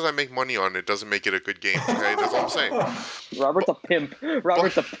 just because I make money on it doesn't make it a good game, okay? That's all I'm saying. Robert's a pimp.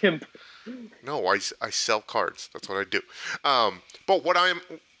 A pimp. No, I sell cards. That's what I do. But what I'm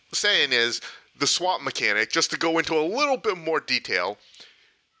saying is the swap mechanic, just to go into a little bit more detail,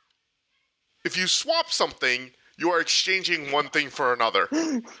 if you swap something, you are exchanging one thing for another,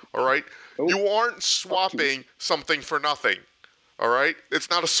 all right? Oh. You aren't swapping something for nothing, all right? It's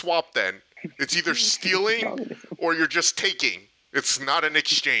not a swap then. It's either stealing or you're just taking. It's not an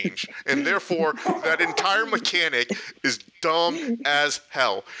exchange. And therefore, that entire mechanic is dumb as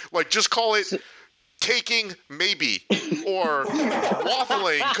hell. Like, just call it taking maybe, or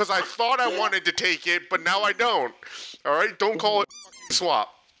waffling because I thought I wanted to take it, but now I don't. All right? Don't call it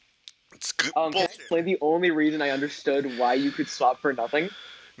swap. It's good bullshit. Like, the only reason I understood why you could swap for nothing.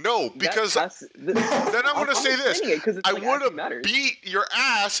 No, because then I'm going to say this. I would have beat your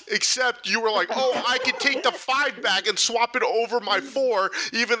ass, except you were like, oh, I could take the 5 back and swap it over my 4,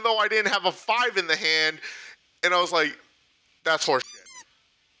 even though I didn't have a 5 in the hand. And I was like, that's horseshit.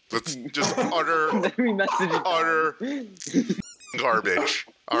 That's just utter garbage.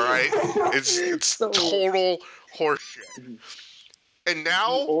 All right? It's total horseshit. And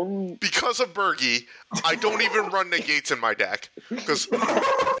now, because of Bergie, I don't even run negates in my deck. Because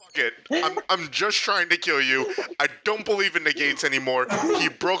it. I'm just trying to kill you. I don't believe in negates anymore. He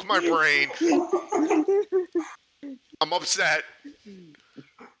broke my brain. I'm upset.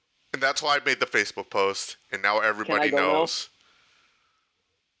 And that's why I made the Facebook post. And now everybody knows.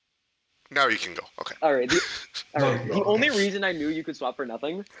 Now you can go. Okay. All right. The only reason I knew you could swap for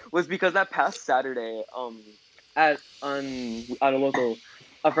nothing was because that past Saturday, on a local,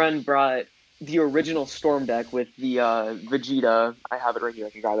 a friend brought the original Storm deck with the Vegeta. I have it right here. I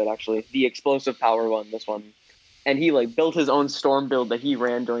can grab it actually. The explosive power one. This one, and he like built his own Storm build that he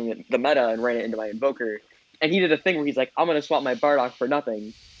ran during the meta and ran it into my Invoker. And he did a thing where he's like, "I'm gonna swap my Bardock for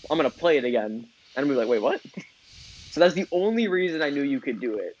nothing. I'm gonna play it again." And we were like, "Wait, what?" So that's the only reason I knew you could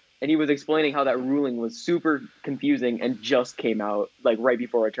do it. And he was explaining how that ruling was super confusing and just came out like right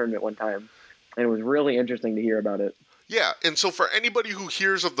before a tournament one time. And it was really interesting to hear about it. Yeah, and so for anybody who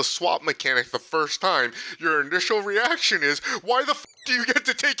hears of the swap mechanic the first time, your initial reaction is, why the f*** do you get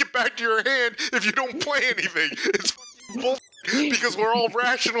to take it back to your hand if you don't play anything? It's bullshit because we're all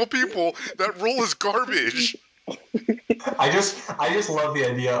rational people. That rule is garbage. I just love the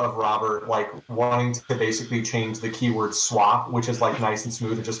idea of Robert like wanting to basically change the keyword swap, which is like nice and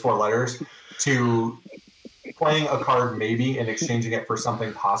smooth and just 4 letters, to playing a card maybe and exchanging it for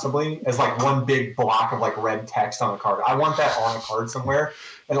something possibly as like one big block of like red text on a card. I want that on a card somewhere,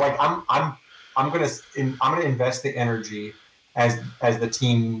 and like I'm gonna invest the energy as the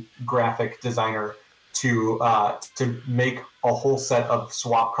team graphic designer to make a whole set of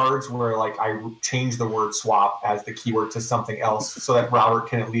swap cards where like I change the word swap as the keyword to something else so that Robert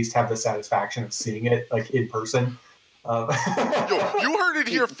can at least have the satisfaction of seeing it like in person. Yo, you heard it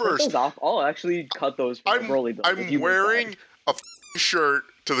here first. Those off. I'll actually cut those for Broly build. I'm wearing a shirt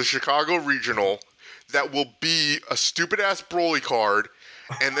to the Chicago Regional that will be a stupid-ass Broly card,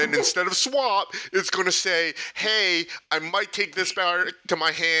 and then instead of swap, it's going to say, hey, I might take this back to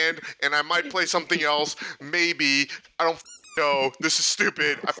my hand, and I might play something else. Maybe. I don't know. This is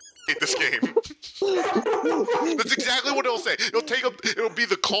stupid. I hate this game. That's exactly what it'll say. It'll be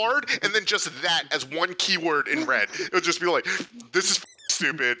the card, and then just that as one keyword in red. It'll just be like, this is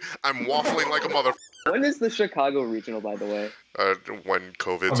stupid. I'm waffling like a mother. When is the Chicago Regional, by the way? When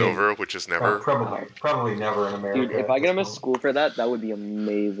COVID's over, which is never. Probably never in America. Dude, if I get him a school for that, that would be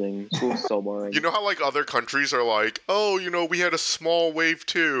amazing. School's so boring. You know how like other countries are like, oh, we had a small wave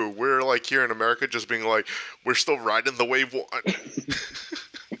too. We're like here in America just being like, we're still riding the wave 1.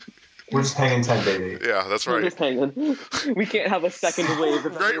 We're just hanging 10, baby. Yeah, that's right. We're just hanging. We can't have a second wave.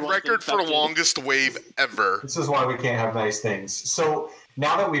 Great record for longest wave ever. This is why we can't have nice things. So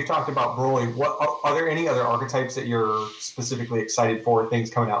now that we've talked about Broly, what are there any other archetypes that you're specifically excited for, things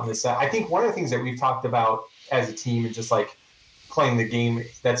coming out in this set? I think one of the things that we've talked about as a team and just like playing the game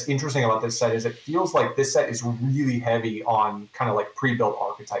that's interesting about this set is it feels like this set is really heavy on kind of like pre-built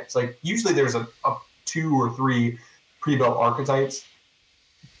archetypes. Like usually there's a 2 or 3 pre-built archetypes,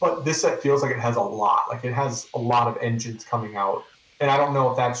 but this set feels like it has a lot. Like it has a lot of engines coming out. And I don't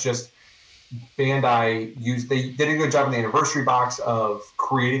know if that's just Bandai they did a good job in the anniversary box of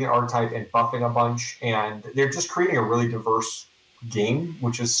creating an archetype and buffing a bunch, and they're just creating a really diverse game,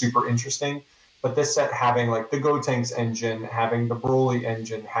 which is super interesting. But this set having like the Gotenks engine, having the Broly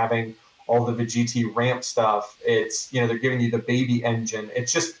engine, having all the Vegeta ramp stuff, it's they're giving you the baby engine.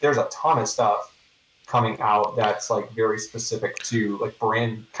 It's just there's a ton of stuff coming out that's like very specific to like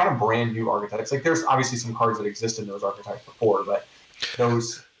brand new archetypes. Like there's obviously some cards that exist in those archetypes before, but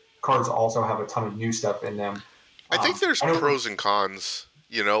those cards also have a ton of new stuff in them. I think there's pros and cons.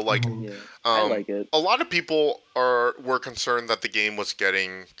 I like it. A lot of people were concerned that the game was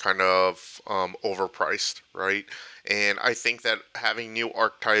getting kind of overpriced, right? And I think that having new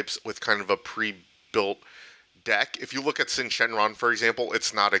archetypes with kind of a pre-built deck, if you look at Sin Shenron, for example,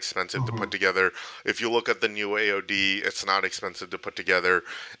 it's not expensive to put together. If you look at the new AOD, it's not expensive to put together.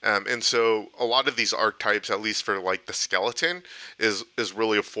 And so a lot of these archetypes, at least for like the skeleton, is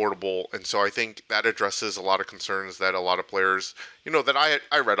really affordable. And so I think that addresses a lot of concerns that a lot of players, that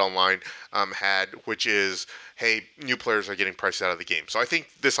I read online had, which is, hey, new players are getting priced out of the game. So I think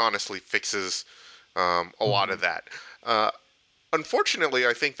this honestly fixes a lot of that. Unfortunately,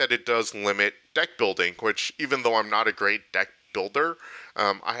 I think that it does limit deck building, which even though I'm not a great deck builder,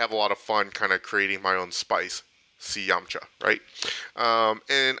 I have a lot of fun kind of creating my own spice. See Yamcha, right?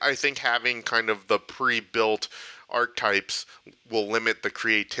 And I think having kind of the pre-built archetypes will limit the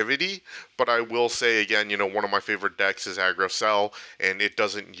creativity, but I will say again, one of my favorite decks is Aggro Cell, and it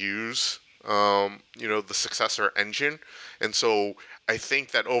doesn't use, the successor engine. And so I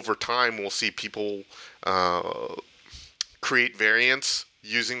think that over time we'll see people create variants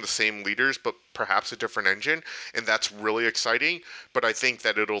using the same leaders, but perhaps a different engine, and that's really exciting. But I think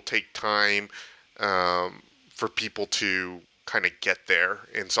that it'll take time for people to kind of get there,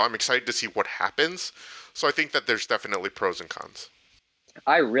 and so I'm excited to see what happens. So I think that there's definitely pros and cons.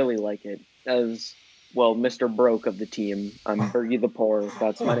 I really like it. As well, Mr. Broke of the team. I'm Bergie the Poor.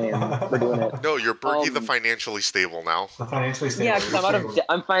 That's my name for doing it. No, you're Bergie the financially stable now. The financially stable. Yeah, because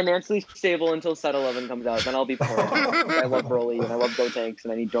I'm financially stable until Set 11 comes out. Then I'll be poor. I love Broly and I love Go Tanks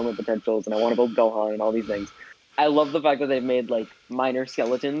and I need dormant potentials and I want to build Gohan and all these things. I love the fact that they've made like minor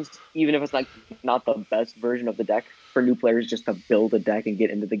skeletons, even if it's like not the best version of the deck for new players just to build a deck and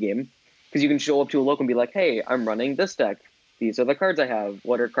get into the game. Because you can show up to a local and be like, hey, I'm running this deck. These are the cards I have.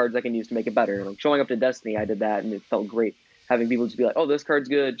 What are cards I can use to make it better? Like showing up to Destiny, I did that, and it felt great. Having people just be like, oh, this card's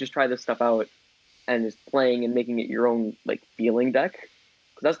good. Just try this stuff out. And just playing and making it your own like feeling deck.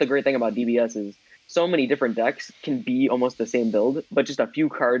 Because that's the great thing about DBS is so many different decks can be almost the same build, but just a few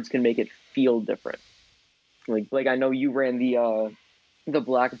cards can make it feel different. Like I know you ran the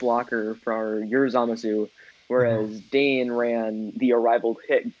black blocker for your Zamasu, whereas Dane ran the arrival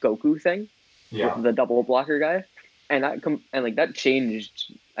hit Goku thing. Yeah. The double blocker guy. And that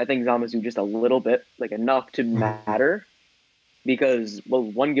changed, I think, Zamasu just a little bit, like enough to matter, because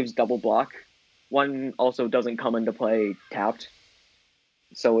one gives double block, one also doesn't come into play tapped,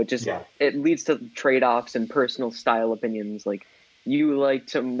 so it leads to trade-offs and personal style opinions. Like you like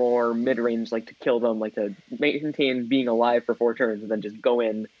to more mid-range, like to kill them, like to maintain being alive for 4 turns and then just go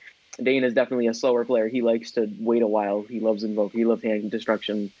in. Dane is definitely a slower player. He likes to wait a while. He loves invoke. He loves hand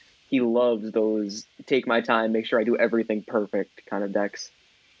destruction. He loves those take my time, make sure I do everything perfect kind of decks.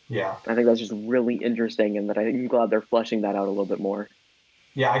 Yeah. I think that's just really interesting, and I'm glad they're fleshing that out a little bit more.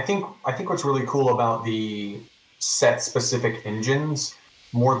 Yeah, I think what's really cool about the set-specific engines,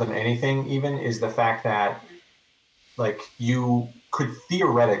 more than anything even, is the fact that like you could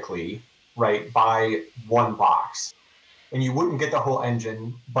theoretically, right, buy one box and you wouldn't get the whole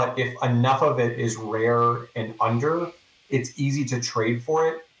engine, but if enough of it is rare and under, it's easy to trade for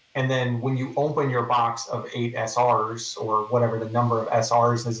it. And then when you open your box of 8 SRs or whatever the number of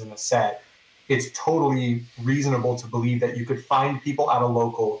SRs is in a set, it's totally reasonable to believe that you could find people at a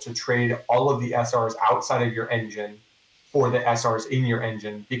local to trade all of the SRs outside of your engine for the SRs in your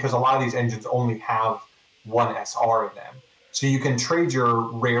engine, because a lot of these engines only have one SR in them. So you can trade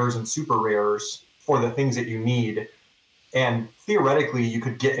your rares and super rares for the things that you need. And theoretically, you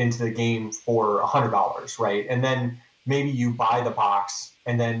could get into the game for $100, right? And then maybe you buy the box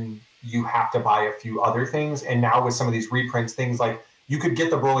and then you have to buy a few other things. And now with some of these reprints, things like you could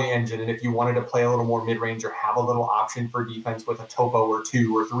get the Broly engine, and if you wanted to play a little more mid-range or have a little option for defense with a topo or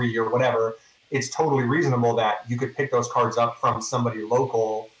 2 or 3 or whatever, it's totally reasonable that you could pick those cards up from somebody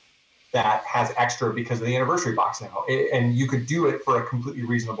local that has extra because of the anniversary box now. And you could do it for a completely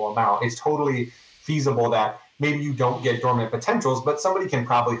reasonable amount. It's totally feasible that maybe you don't get dormant potentials, but somebody can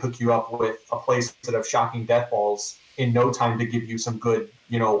probably hook you up with a playset of shocking death balls in no time to give you some good,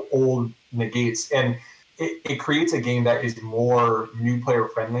 old negates. And it creates a game that is more new player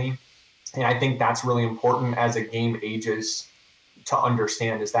friendly. And I think that's really important as a game ages to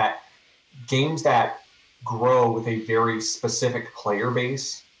understand, is that games that grow with a very specific player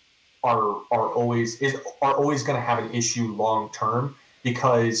base are always going to have an issue long term,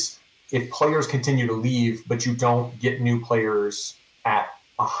 because if players continue to leave but you don't get new players at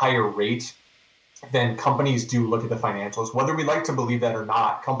a higher rate, then companies do look at the financials. Whether we like to believe that or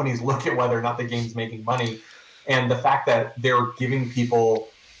not, companies look at whether or not the game's making money. And the fact that they're giving people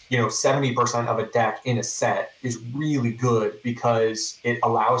 70% of a deck in a set is really good, because it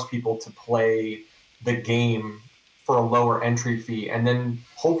allows people to play the game for a lower entry fee. And then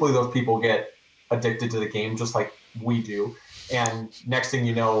hopefully those people get addicted to the game just like we do. And next thing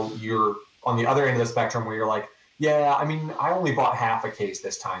you know, you're on the other end of the spectrum where you're like, yeah, I mean, I only bought half a case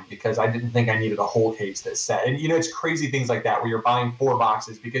this time because I didn't think I needed a whole case this set. And, it's crazy things like that where you're buying 4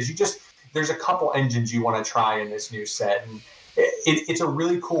 boxes because there's a couple engines you want to try in this new set. And it's a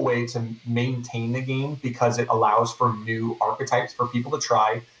really cool way to maintain the game, because it allows for new archetypes for people to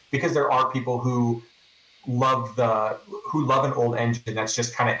try, because there are people who love an old engine that's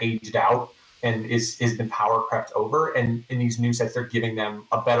just kind of aged out and is been power crept over. And in these new sets, they're giving them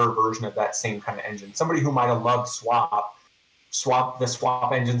a better version of that same kind of engine. Somebody who might have loved swap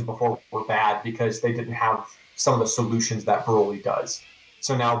engines before were bad because they didn't have some of the solutions that Broly does.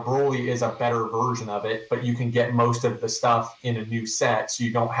 So now Broly is a better version of it, but you can get most of the stuff in a new set, so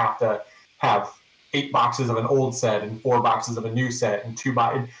you don't have to have 8 boxes of an old set and 4 boxes of a new set and 2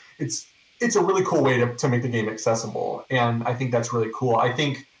 boxes. It's a really cool way to make the game accessible, and I think that's really cool. I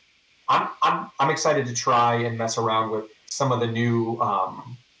think I'm excited to try and mess around with some of the new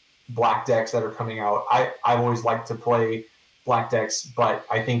black decks that are coming out. I've always liked to play black decks, but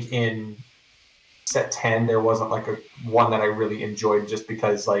I think in set 10 there wasn't like a one that I really enjoyed, just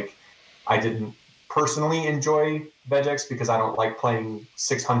because like I didn't personally enjoy Vegex because I don't like playing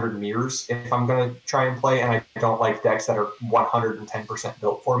 600 mirrors if I'm going to try and play, and I don't like decks that are 110%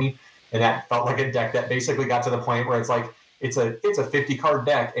 built for me. And that felt like a deck that basically got to the point where it's like it's a 50 card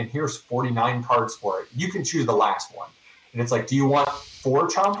deck and here's 49 cards for it. You can choose the last one. And it's like, do you want 4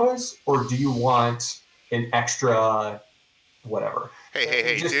 Champas or do you want an extra whatever?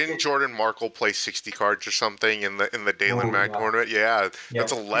 Hey! Didn't Jordan Markle play 60 cards or something in the Dalen Mag tournament? Yeah,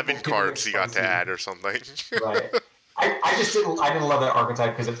 that's 11 cards he got to add or something. Right. I just didn't love that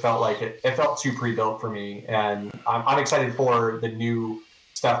archetype because it felt like it felt too pre-built for me, and I'm excited for the new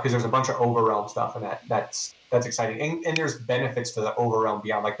stuff because there's a bunch of Overrealm stuff, and that's exciting, and there's benefits to the Overrealm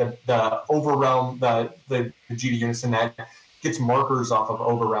beyond, like the Overrealm, the GD Unison that gets markers off of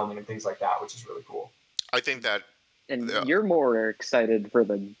Overrealming and things like that, which is really cool. I think that. And you're more excited for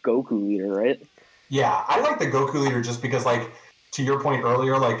the Goku leader, right? Yeah, I like the Goku leader just because, like, to your point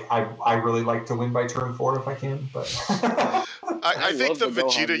earlier, like I really like to win by turn 4 if I can. But I think the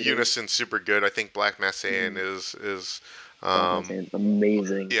Vegeta Unison's super good. I think Black Massaiyan is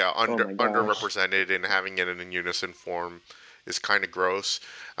amazing. Yeah, underrepresented, and having it in a Unison form is kind of gross.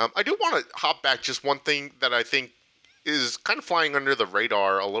 I do want to hop back just one thing that I think is kind of flying under the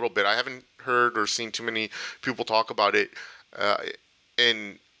radar a little bit. I haven't heard or seen too many people talk about it,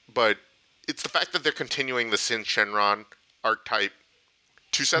 but it's the fact that they're continuing the Sin Shenron archetype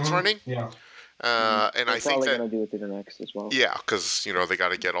 2 sets running. Yeah. They're And I think that gonna do it to the next as well. Yeah, because they got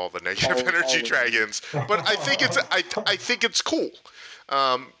to get all the negative energy dragons. But I think it's cool.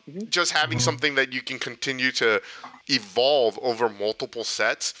 Just having something that you can continue to evolve over multiple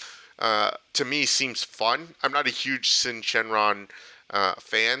sets, to me seems fun. I'm not a huge Sin Shenron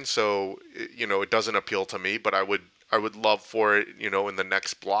fan, so it doesn't appeal to me. But I would love for it, in the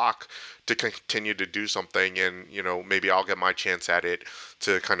next block to continue to do something, and maybe I'll get my chance at it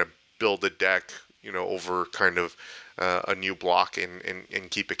to kind of build a deck, over kind of a new block and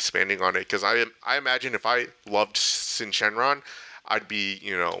keep expanding on it. Because I imagine if I loved Sin Shenron, I'd be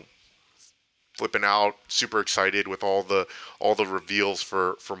flipping out, super excited with all the reveals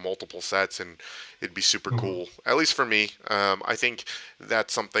for multiple sets, and it'd be super cool. At least for me. I think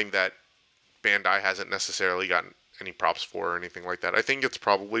that's something that Bandai hasn't necessarily gotten any props for or anything like that. I think it's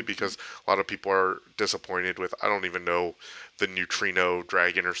probably because a lot of people are disappointed with, I don't even know, the Neutrino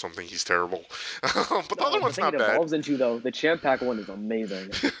Dragon or something. He's terrible. But the other one's not bad. It evolves into, though, the Champ Pack one is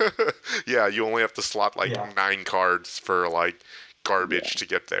amazing. Yeah, you only have to slot 9 cards for garbage to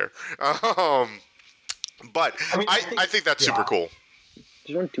get there. But I think that's super cool.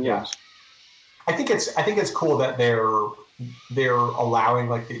 There's only 2 ones. I think it's cool that they're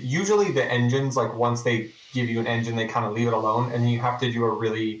allowing usually the engines, once they give you an engine, they kind of leave it alone, and then you have to do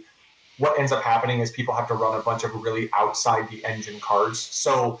what ends up happening is people have to run a bunch of really outside the engine cards.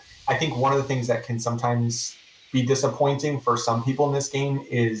 So I think one of the things that can sometimes be disappointing for some people in this game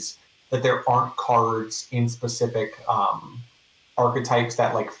is that there aren't cards in specific archetypes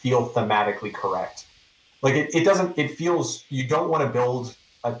that feel thematically correct. It feels, you don't want to build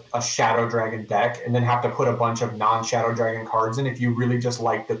a Shadow Dragon deck and then have to put a bunch of non-Shadow Dragon cards in if you really just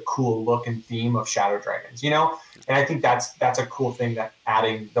like the cool look and theme of Shadow Dragons, And I think that's a cool thing that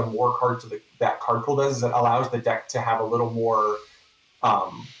adding the more cards to that card pool does, is it allows the deck to have a little more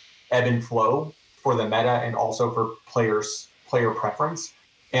ebb and flow for the meta and also for player preference.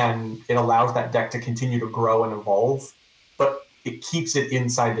 And it allows that deck to continue to grow and evolve, but it keeps it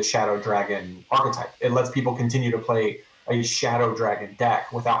inside the Shadow Dragon archetype. It lets people continue to play a Shadow Dragon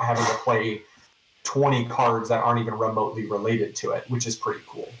deck without having to play 20 cards that aren't even remotely related to it, which is pretty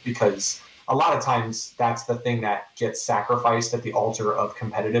cool, because a lot of times that's the thing that gets sacrificed at the altar of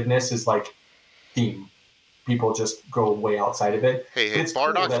competitiveness is theme. People just go way outside of it. Hey,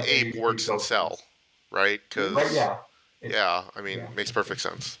 Bardock cool Ape works in Cell, right? Right, yeah. Makes perfect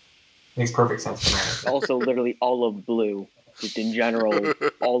sense. Makes perfect sense. Also, literally all of blue. Just in general,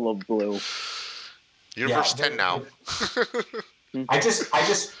 all of blue. Universe 10 now. I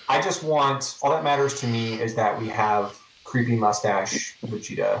just want, all that matters to me is that we have creepy mustache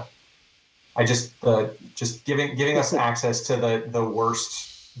Vegeta. Just giving us access to the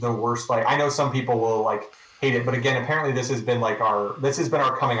worst. I know some people will hate it, but again, apparently this has been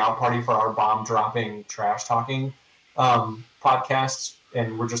our coming out party for our bomb dropping trash talking podcasts,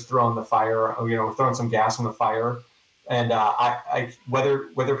 and we're just throwing the fire. We're throwing some gas on the fire. And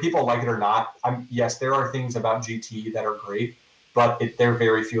whether people like it or not, yes, there are things about GT that are great, but they're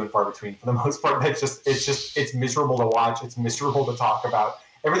very few and far between for the most part. It's miserable to watch. It's miserable to talk about.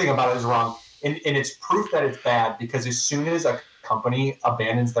 Everything about it is wrong. And it's proof that it's bad, because as soon as a company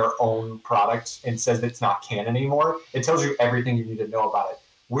abandons their own product and says that it's not canon anymore, it tells you everything you need to know about it.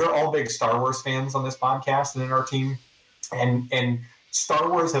 We're all big Star Wars fans on this podcast and in our team. And Star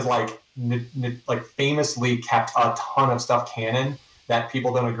Wars has like famously kept a ton of stuff canon that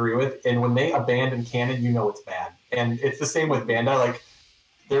people don't agree with. And when they abandon canon, you know it's bad. And it's the same with Bandai. Like,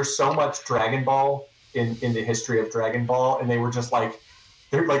 there's so much Dragon Ball in the history of Dragon Ball, and they were just like,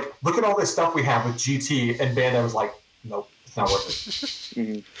 they're like, look at all this stuff we have with GT, and Bandai was like, nope, it's not worth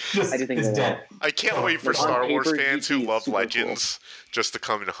it. It's dead. I can't wait for Star Wars fans who love Legends just to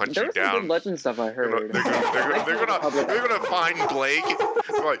come and hunt you down. There's some good Legend stuff I heard. They're gonna find Blake.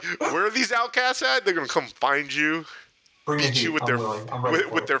 Like, where are these outcasts at? They're gonna come find you. Beat you with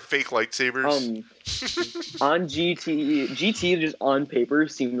their fake lightsabers. On GT just on paper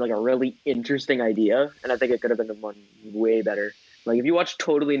seemed like a really interesting idea, and I think it could have been one way better. Like, if you watch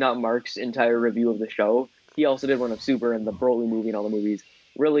Totally Not Mark's entire review of the show, he also did one of Super and the Broly movie and all the movies.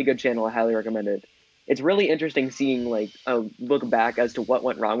 Really good channel. I highly recommend it. It's really interesting seeing like a look back as to what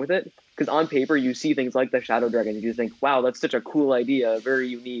went wrong with it, because on paper you see things like the Shadow Dragon and you just think, wow, that's such a cool idea, very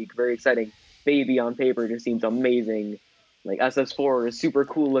unique, very exciting. Baby on paper just seems amazing. Like, SS4 is super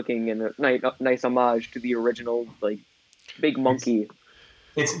cool looking and a nice homage to the original, like, big monkey.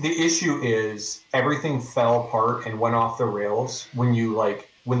 It's the issue is everything fell apart and went off the rails when you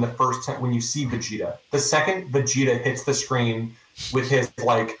when you see Vegeta. The second Vegeta hits the screen with his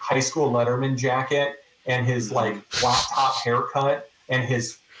like high school Letterman jacket and his like flat top haircut and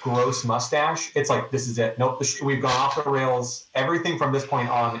his gross mustache, it's like, this is it. Nope, we've gone off the rails. Everything from this point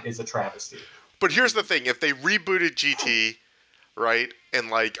on is a travesty. But here's the thing: if they rebooted GT, right, and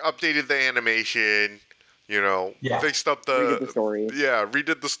like updated the animation, fixed up redid the story. Yeah,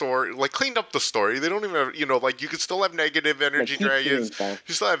 redid the story, like cleaned up the story. They don't even have, like, you could still have negative energy dragons.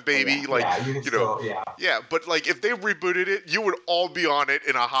 You still have baby, but like if they rebooted it, you would all be on it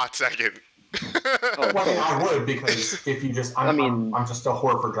in a hot second. Well, I would, because if you just, I'm just a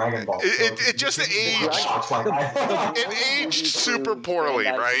whore for Dragon Ball. It just aged. It aged super poorly,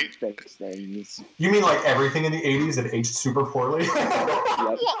 right? You mean like everything in the 80s it aged super poorly?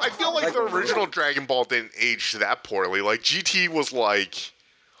 Well, I feel like the original Dragon Ball didn't age that poorly. Like, GT was like,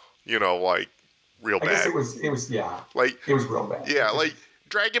 like real bad. I guess it was like, it was real bad. Yeah, like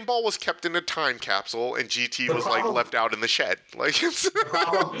Dragon Ball was kept in a time capsule, and GT was like left out in the shed. Like,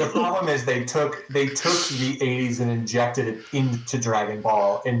 the problem is they took the 80s and injected it into Dragon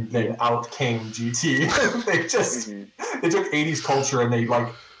Ball, and then out came GT. They took 80s culture and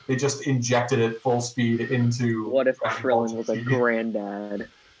they just injected it full speed into. What if Krillin was a granddad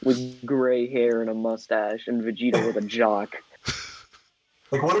with gray hair and a mustache, and Vegeta was a jock?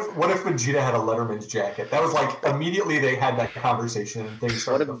 Like, what if Vegeta had a Letterman's jacket? That was like, immediately they had that conversation and things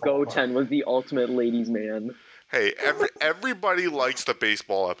started. What if Goten was the ultimate ladies' man? Hey, everybody likes the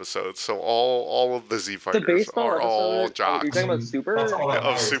baseball episodes, so all of the Z Fighters are all jocks. Are you talking about Super? That's all that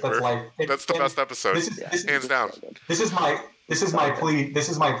matters. Super. That's the best episode, hands down. This is my plea. This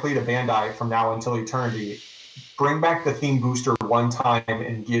is my plea to Bandai from now until eternity. Bring back the theme booster one time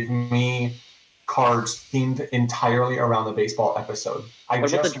and give me cards themed entirely around the baseball episode.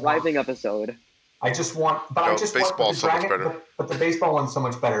 What about the driving episode? I just want, but I just want the Dragon, but the baseball one's so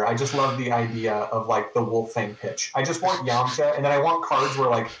much better. I just love the idea of like the Wolf Fang pitch. I just want Yamcha, and then I want cards where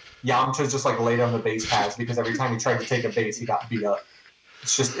like Yamcha's just like laid on the base paths because every time he tried to take a base, he got beat up.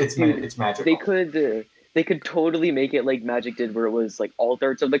 It's just it's magical. They could totally make it like Magic did, where it was like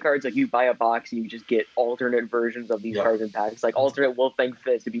alternates of the cards. Like, you buy a box and you just get alternate versions of these cards in packs. Like, alternate Wolfang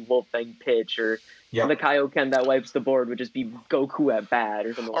Fist would be Wolfang Pitch, or the Kaioken that wipes the board would just be Goku at bat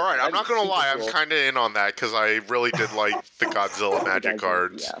or something. All right, I'm not gonna lie, I'm kind of in on that because I really did like the Godzilla Magic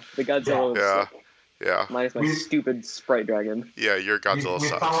cards. Yeah, the Godzilla. Yeah. Minus my stupid Sprite Dragon. Yeah, your Godzilla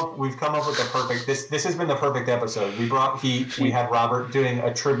sucks. We've come up with the perfect. This has been the perfect episode. We brought Heat. We had Robert doing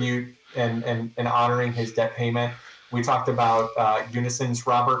a tribute and honoring his debt payment. We talked about Unison's.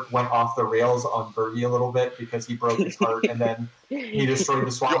 Robert went off the rails on Bergie a little bit because he broke his heart, and then he destroyed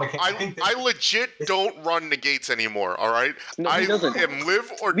the swap mechanic. I legit don't run negates anymore, all right? No, I am live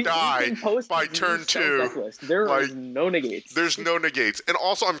or die by turn 2. There are no negates. There's no negates. And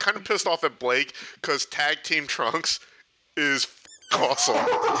also, I'm kind of pissed off at Blake because Tag Team Trunks is awesome.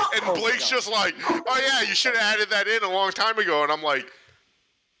 And Blake's just like, oh yeah, you should have added that in a long time ago. And I'm like,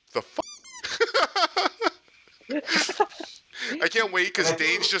 the f***? I can't wait because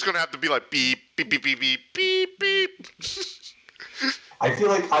Dane's just gonna have to be like beep beep beep beep beep beep beep. I feel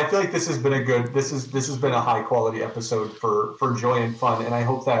like this has been this has been a high quality episode for joy and fun, and I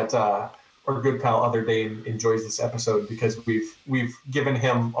hope that our good pal Other Dane enjoys this episode because we've given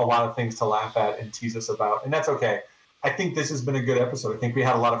him a lot of things to laugh at and tease us about, and that's okay. I think this has been a good episode. I think we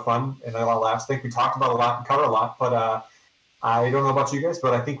had a lot of fun and a lot of laughs. I think we talked about a lot and covered a lot, but I don't know about you guys,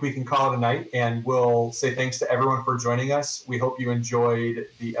 but I think we can call it a night, and we'll say thanks to everyone for joining us. We hope you enjoyed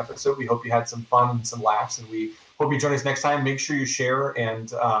the episode. We hope you had some fun and some laughs, and we hope you join us next time. Make sure you share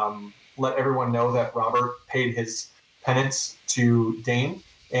and let everyone know that Robert paid his penance to Dane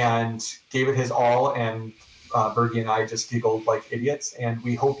and gave it his all, and Bergie and I just giggled like idiots. And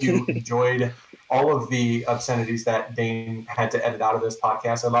we hope you enjoyed all of the obscenities that Dane had to edit out of this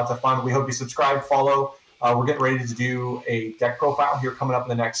podcast. Had lots of fun. We hope you subscribe, follow. We're getting ready to do a deck profile here coming up in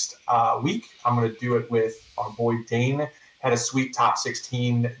the next week. I'm going to do it with our boy Dane. Had a sweet top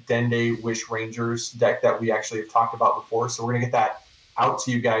 16 Dende Wish Rangers deck that we actually have talked about before. So we're going to get that out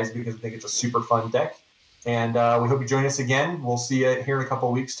to you guys because I think it's a super fun deck. And we hope you join us again. We'll see you here in a couple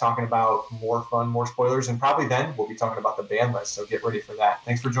of weeks talking about more fun, more spoilers. And probably then we'll be talking about the ban list. So get ready for that.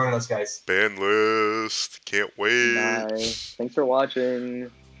 Thanks for joining us, guys. Ban list. Can't wait. Bye. Thanks for watching.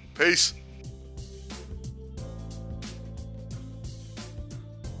 Peace.